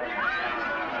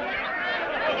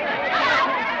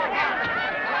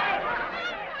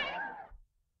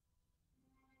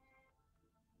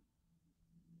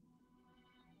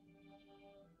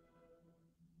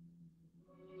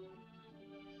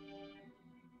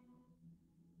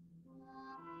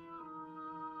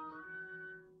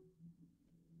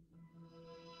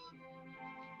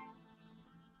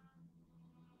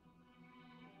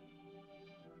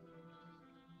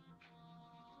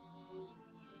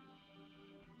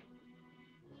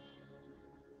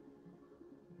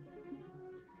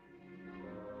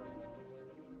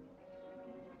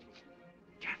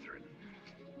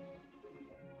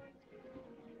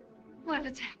 Well,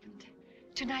 it's happened.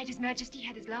 Tonight His Majesty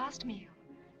had his last meal.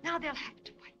 Now they'll have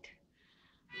to fight.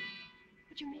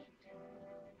 What do you mean?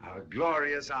 Our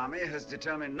glorious army has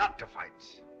determined not to fight.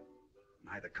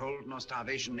 Neither cold nor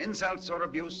starvation, insults or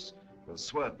abuse will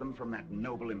swerve them from that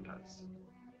noble impulse.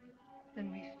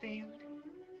 Then we failed.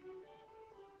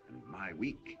 And my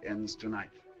week ends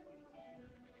tonight.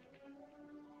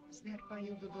 Is that why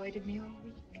you've avoided me all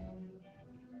week?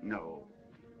 No.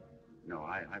 No,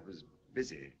 I was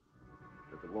busy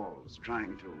at the walls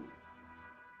trying to...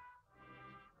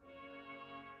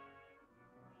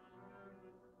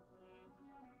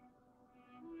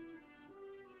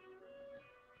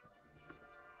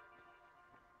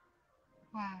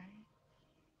 Why?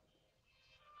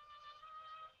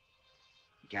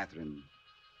 Catherine,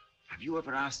 have you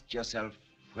ever asked yourself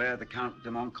where the Count de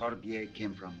Montcorbier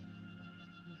came from?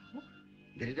 No.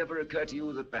 Did it ever occur to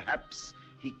you that perhaps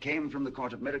he came from the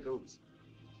Court of Miracles?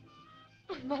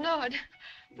 Oh, my lord,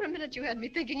 for a minute you had me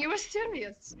thinking you were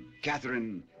serious.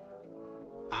 Catherine,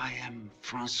 I am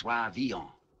François Villon.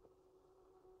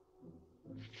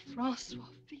 François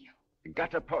Villon?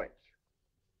 Gutter poet.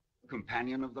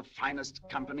 Companion of the finest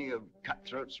company of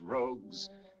cutthroats, rogues,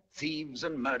 thieves,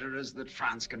 and murderers that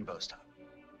France can boast of.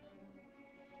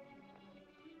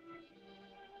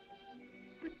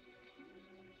 But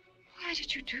why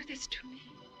did you do this to me?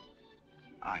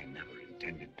 I never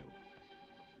intended to.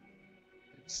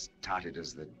 It started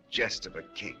as the jest of a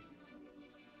king.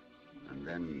 And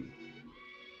then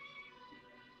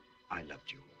I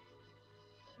loved you.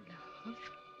 Love?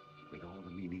 With all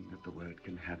the meaning that the word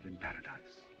can have in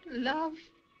paradise. Love?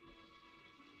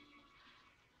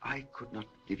 I could not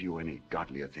give you any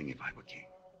godlier thing if I were king.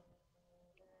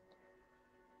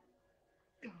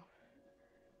 Go.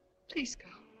 Please go.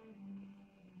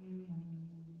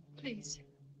 Please.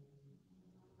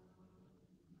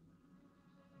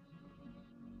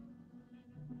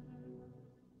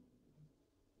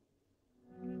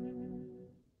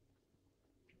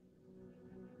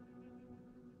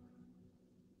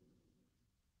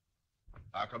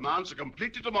 Our commands are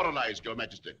completely demoralized, Your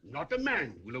Majesty. Not a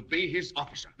man will obey his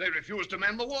officer. They refuse to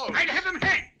man the walls. I'd have them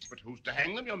hanged. But who's to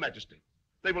hang them, Your Majesty?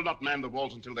 They will not man the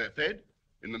walls until they're fed.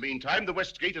 In the meantime, the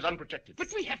West Gate is unprotected.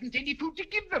 But we haven't any food to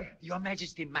give them. Your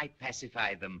Majesty might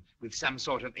pacify them with some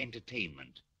sort of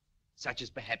entertainment, such as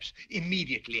perhaps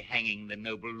immediately hanging the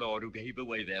noble lord who gave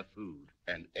away their food.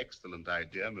 An excellent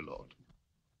idea, my lord.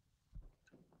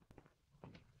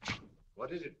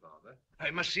 What is it, Father?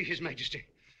 I must see His Majesty.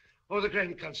 Or the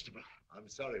Grand Constable. I'm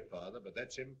sorry, Father, but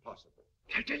that's impossible.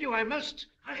 I tell you, I must.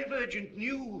 I have urgent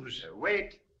news.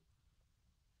 Wait.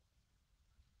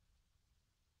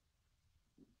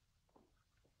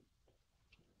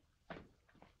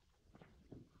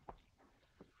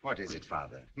 What is it,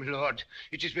 Father? My lord,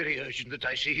 it is very urgent that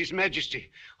I see His Majesty.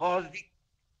 Or the...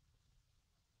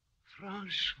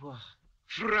 François.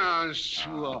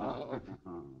 François.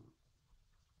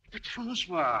 But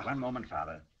François... One moment,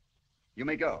 Father. You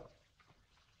may go.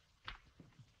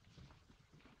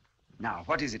 Now,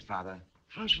 what is it, Father?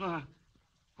 Francois,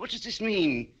 what does this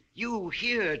mean? You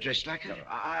here dressed like a...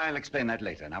 I'll explain that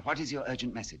later. Now, what is your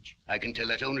urgent message? I can tell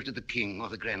that only to the king or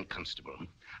the Grand Constable.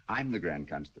 I'm the Grand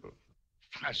Constable.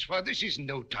 Francois, this is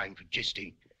no time for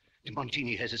jesting. De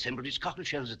Montigny has assembled his cockle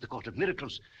shells at the Court of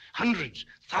Miracles. Hundreds,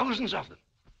 thousands of them.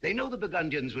 They know the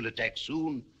Burgundians will attack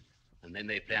soon, and then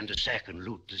they plan to sack and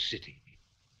loot the city.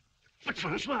 But,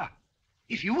 Francois,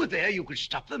 if you were there, you could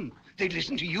stop them. They'd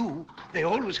listen to you. They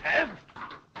always have.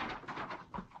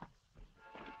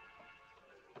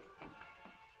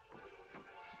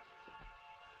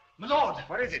 My lord!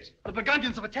 What is it? The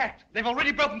Burgundians have attacked. They've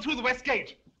already broken through the west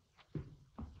gate.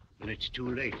 Then it's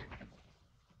too late.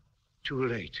 Too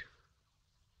late.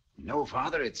 No,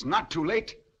 Father, it's not too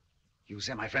late. You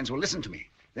say my friends will listen to me.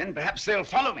 Then perhaps they'll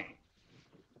follow me.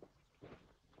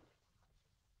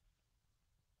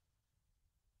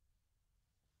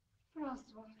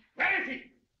 Francois. Where is he?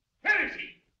 Where is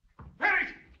he? Where is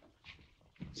he?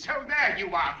 So there you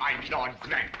are, my Lord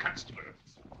Grand Constable.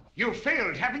 You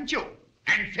failed, haven't you?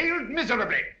 And failed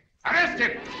miserably. Arrest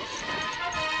him!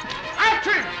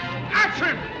 After him! After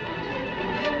him!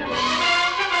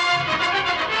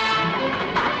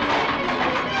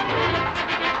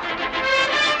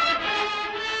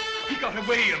 He got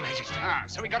away, Your Majesty. Ah,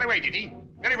 so he got away, did he?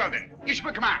 Very well then. Issue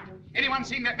a command. Anyone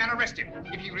seen that man, arrest him.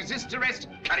 If he resists arrest,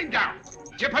 cut him down.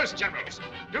 To your post, generals.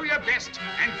 Do your best,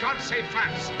 and God save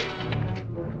France.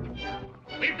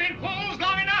 We've been fools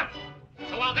long enough.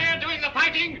 So while they're doing the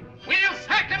fighting, we'll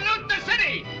sack and loot the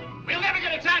city. We'll never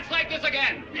get a chance like this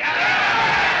again.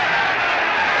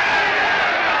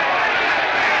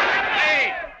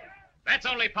 Hey, that's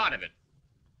only part of it.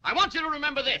 I want you to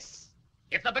remember this.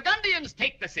 If the Burgundians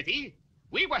take the city,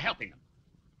 we were helping them.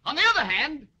 On the other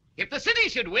hand, if the city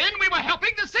should win, we were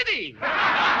helping the city.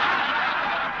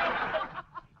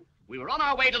 We were on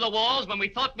our way to the walls when we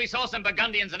thought we saw some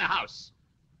Burgundians in a house.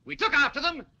 We took after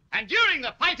them, and during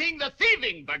the fighting, the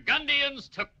thieving Burgundians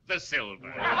took the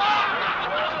silver. That's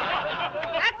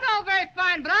all very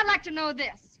fine, but I'd like to know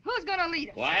this. Who's going to lead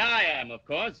us? Why, I am, of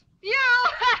course. You!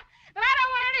 But I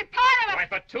don't want any part of it. Why,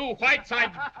 for 2 whites,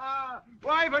 I'd...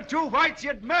 Why, for 2 whites,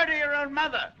 you'd murder your own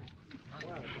mother.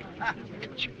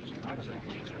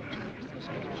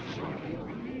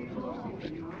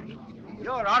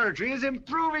 Your oratory is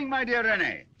improving, my dear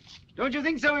René. Don't you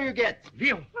think so, you get?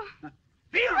 Villon.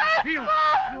 Villon.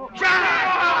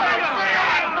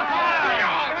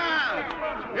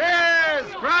 Yes,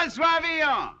 François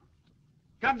Villon.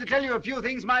 Come to tell you a few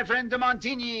things my friend de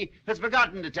Montigny has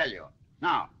forgotten to tell you.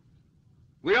 Now,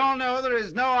 we all know there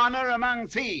is no honor among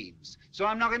thieves, so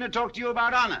I'm not going to talk to you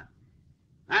about honor.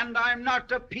 And I'm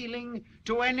not appealing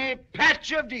to any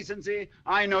patch of decency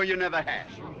I know you never had.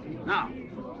 Now,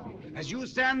 as you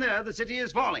stand there, the city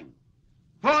is falling.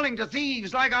 Falling to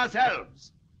thieves like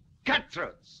ourselves.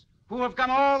 Cutthroats who have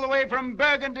come all the way from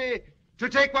Burgundy to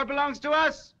take what belongs to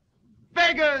us.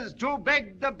 Beggars to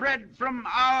beg the bread from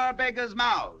our beggars'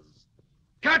 mouths.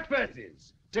 Cut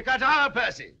purses to cut our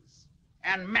purses.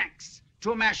 And Max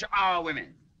to mash our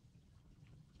women.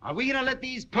 Are we going to let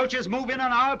these poachers move in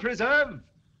on our preserve?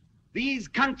 These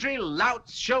country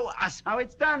louts show us how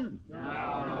it's done. No.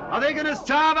 Are they going to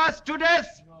starve us to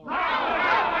death? No.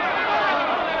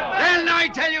 Then I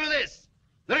tell you this.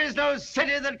 There is no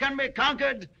city that can be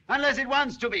conquered unless it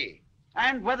wants to be.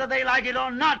 And whether they like it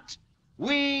or not,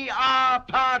 we are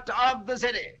part of the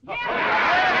city.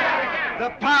 Yeah.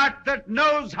 The part that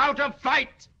knows how to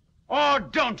fight, or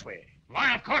don't we?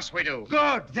 Why, of course we do.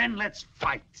 Good, then let's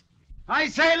fight. I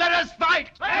say let us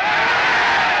fight!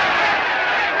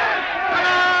 Come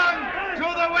on, to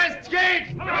the west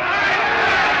gate!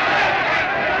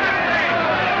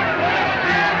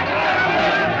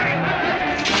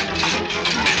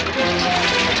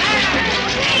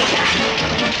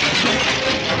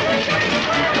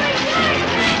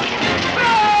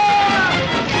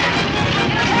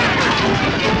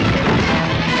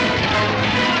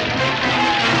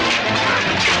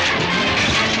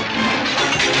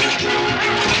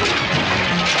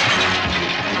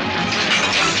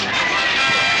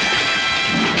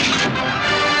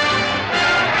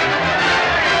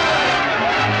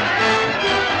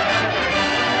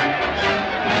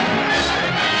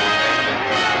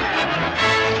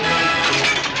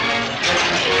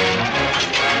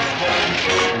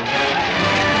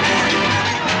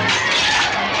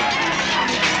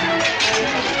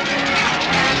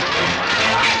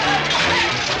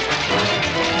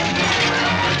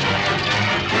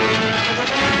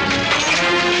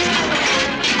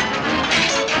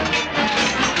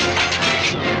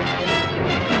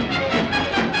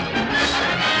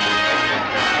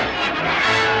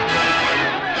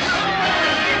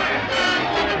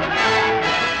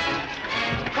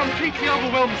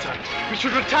 home, sir. We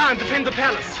should retire and defend the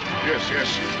palace. Yes,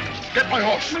 yes. Get my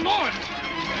horse. My lord!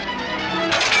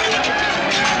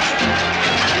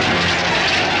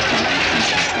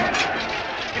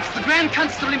 It's the Grand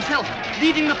Constable himself,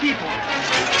 leading the people.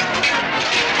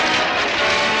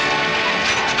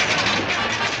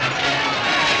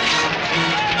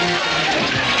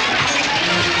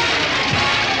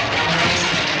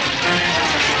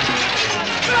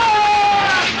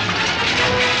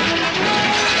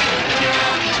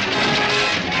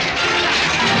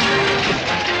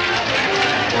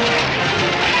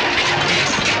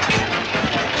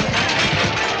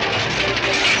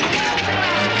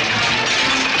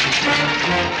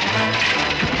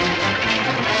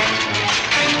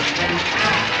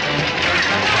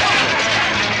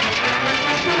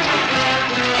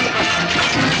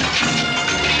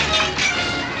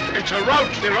 It's a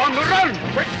rout. They're on the run.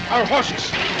 Quick, our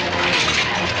horses.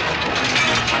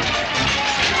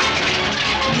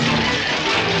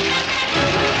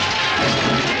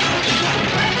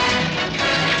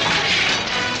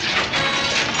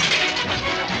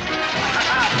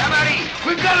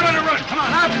 We've got them on the run. Come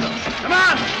on, after them. Come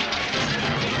on.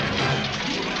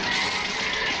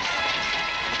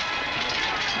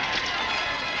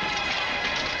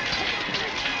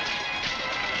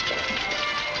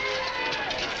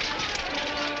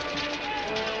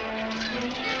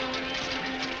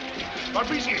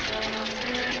 Barbizzi.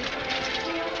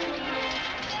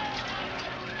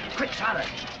 Quick, father.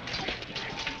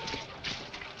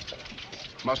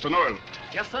 Master Noel.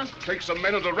 Yes, sir? Take some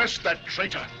men and arrest that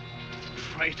traitor.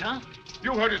 Traitor?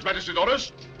 You heard His Majesty's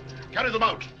orders. Carry them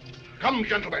out. Come,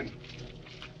 gentlemen.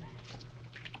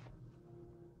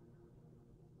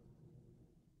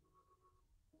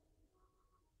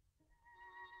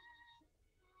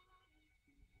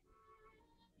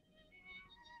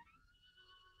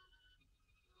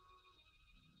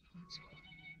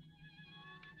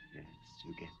 Yes,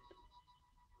 you get.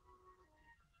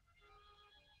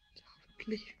 Don't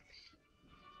leave me.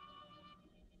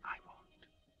 I won't.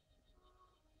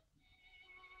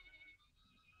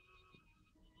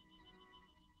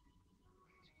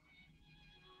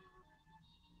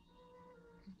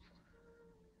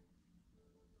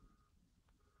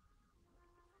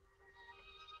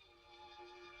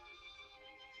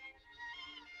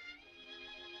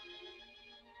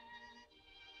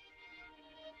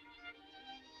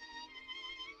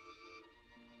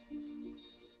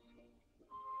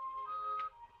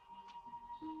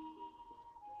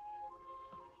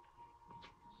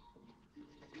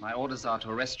 My orders are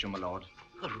to arrest you, my lord.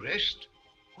 Arrest?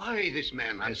 Why this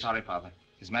man I'm has... sorry, Father.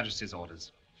 His Majesty's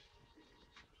orders.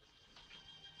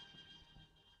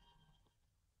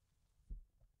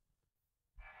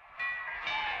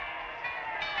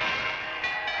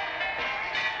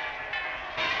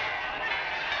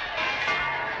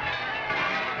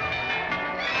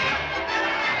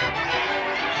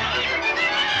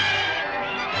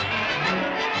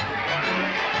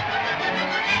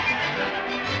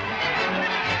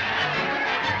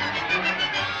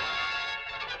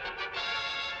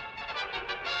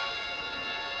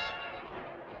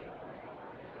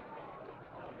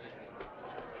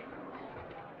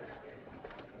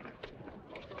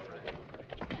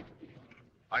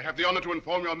 I have the honor to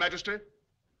inform your majesty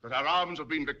that our arms have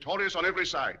been victorious on every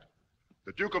side.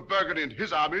 The Duke of Burgundy and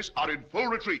his armies are in full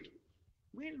retreat.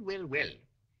 Well, well, well.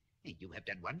 You have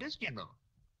done wonders, General.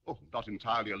 Oh, not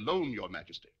entirely alone, your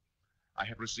majesty. I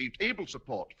have received able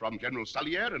support from General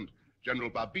Salier and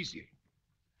General Barbizzi.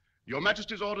 Your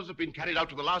majesty's orders have been carried out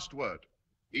to the last word,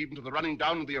 even to the running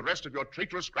down and the arrest of your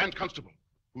traitorous Grand Constable,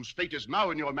 whose fate is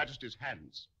now in your majesty's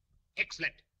hands.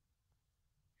 Excellent.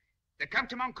 The Count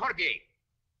de Montcorbier,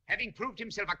 having proved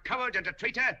himself a coward and a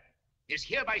traitor, is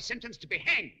hereby sentenced to be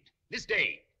hanged this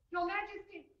day. Your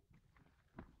Majesty.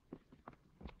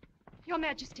 Your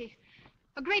Majesty,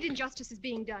 a great injustice is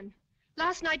being done.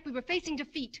 Last night we were facing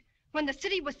defeat when the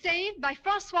city was saved by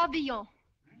François Villon.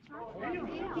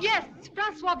 Yes,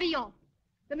 François Villon.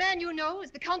 The man you know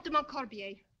is the Count de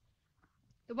Montcorbier.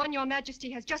 The one your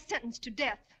Majesty has just sentenced to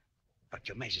death. But,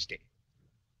 Your Majesty.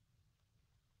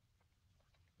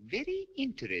 Very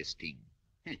interesting.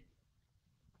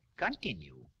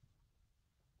 Continue.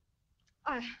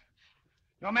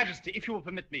 Your Majesty, if you will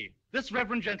permit me, this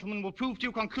reverend gentleman will prove to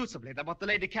you conclusively that what the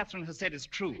Lady Catherine has said is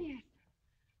true. Yes.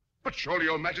 But surely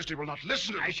your majesty will not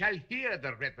listen to... I shall hear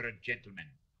the reverend gentleman.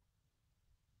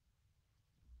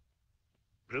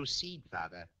 Proceed,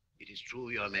 Father. It is true,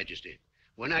 your majesty.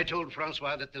 When I told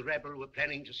Francois that the rebels were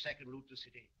planning to sack and loot the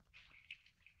city,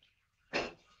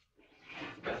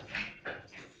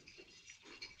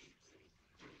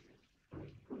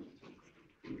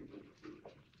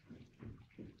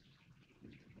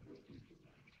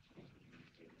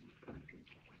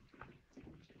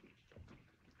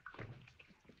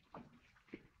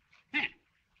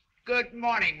 Good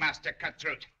morning, Master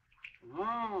Cutthroat.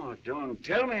 Oh, don't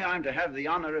tell me I'm to have the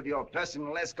honor of your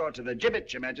personal escort to the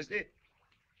gibbet, Your Majesty.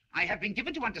 I have been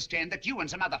given to understand that you and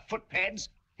some other footpads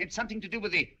had something to do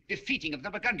with the defeating of the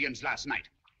Burgundians last night.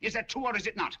 Is that true or is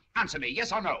it not? Answer me,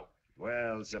 yes or no?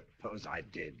 Well, suppose I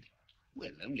did.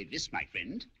 Well, only this, my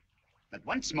friend. But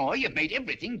once more, you've made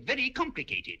everything very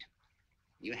complicated.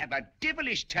 You have a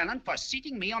devilish talent for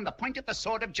seating me on the point of the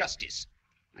sword of justice.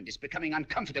 And it's becoming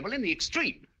uncomfortable in the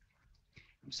extreme.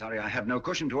 I'm sorry I have no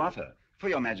cushion to offer for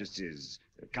Your Majesty's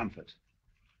comfort.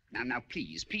 Now,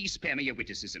 please spare me your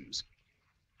witticisms.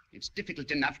 It's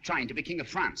difficult enough trying to be King of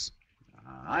France.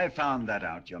 I found that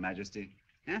out, Your Majesty.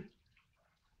 Huh?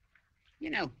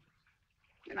 You know,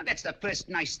 that's the first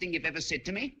nice thing you've ever said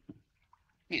to me.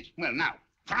 Yes, well, now,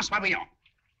 François Villon,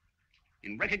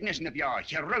 in recognition of your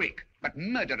heroic but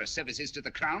murderous services to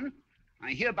the crown,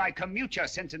 I hereby commute your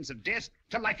sentence of death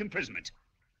to life imprisonment.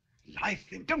 Life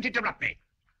Don't interrupt me.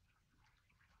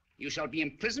 You shall be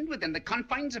imprisoned within the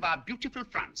confines of our beautiful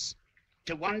France.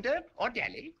 To wander or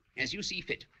dally, as you see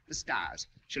fit. The stars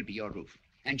shall be your roof.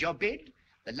 And your bed,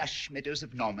 the lush meadows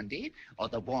of Normandy or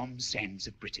the warm sands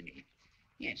of Brittany.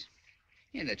 Yes,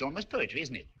 that's almost poetry,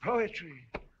 isn't it? Poetry.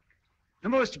 The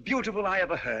most beautiful I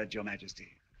ever heard, Your Majesty.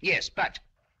 Yes, but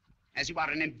as you are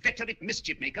an inveterate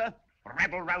mischief maker,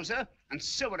 rabble-rouser, and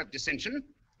sower of dissension,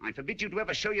 I forbid you to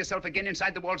ever show yourself again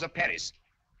inside the walls of Paris.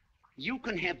 You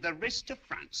can have the rest of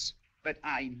France, but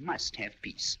I must have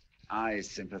peace. I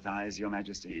sympathize, Your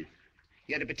Majesty.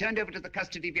 You're to be turned over to the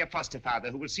custody of your foster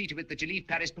father, who will see to it that you leave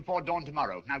Paris before dawn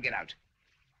tomorrow. Now get out.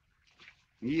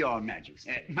 Your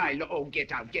Majesty. My lord, oh,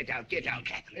 get out.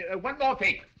 One more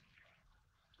thing.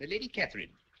 The Lady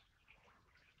Catherine.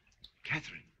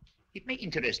 Catherine? It may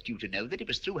interest you to know that it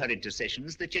was through her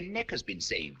intercessions that your neck has been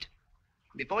saved.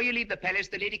 Before you leave the palace,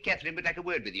 the Lady Catherine would like a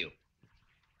word with you.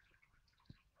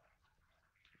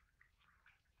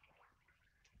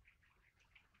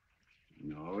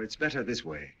 No, it's better this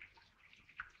way.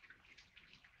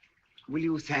 Will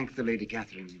you thank the Lady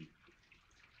Catherine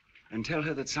and tell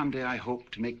her that someday I hope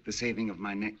to make the saving of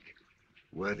my neck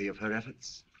worthy of her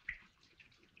efforts?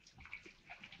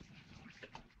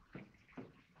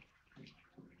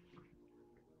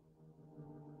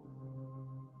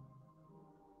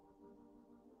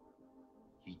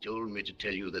 He told me to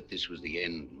tell you that this was the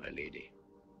end, my lady.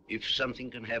 If something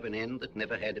can have an end that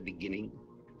never had a beginning,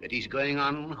 that he's going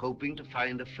on hoping to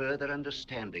find a further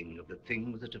understanding of the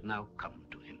things that have now come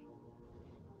to him.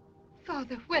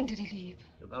 Father, when did he leave?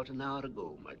 About an hour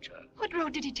ago, my child. What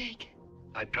road did he take?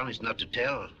 I promised not to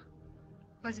tell.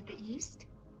 Was it the east?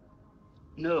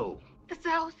 No. The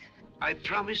south? I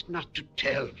promised not to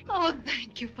tell. Oh,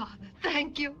 thank you, Father.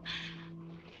 Thank you.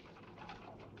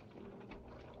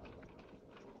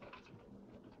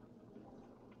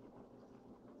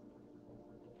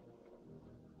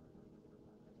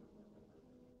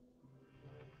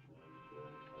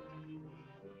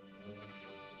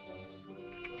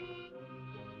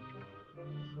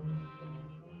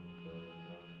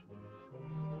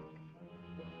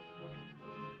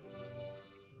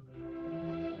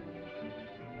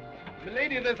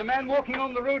 Milady, there's a man walking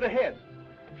on the road ahead.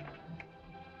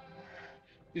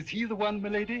 Is he the one,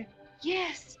 milady?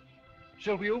 Yes.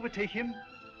 Shall we overtake him?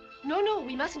 No,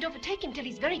 we mustn't overtake him till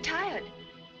he's very tired.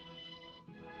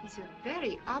 He's a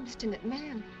very obstinate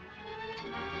man.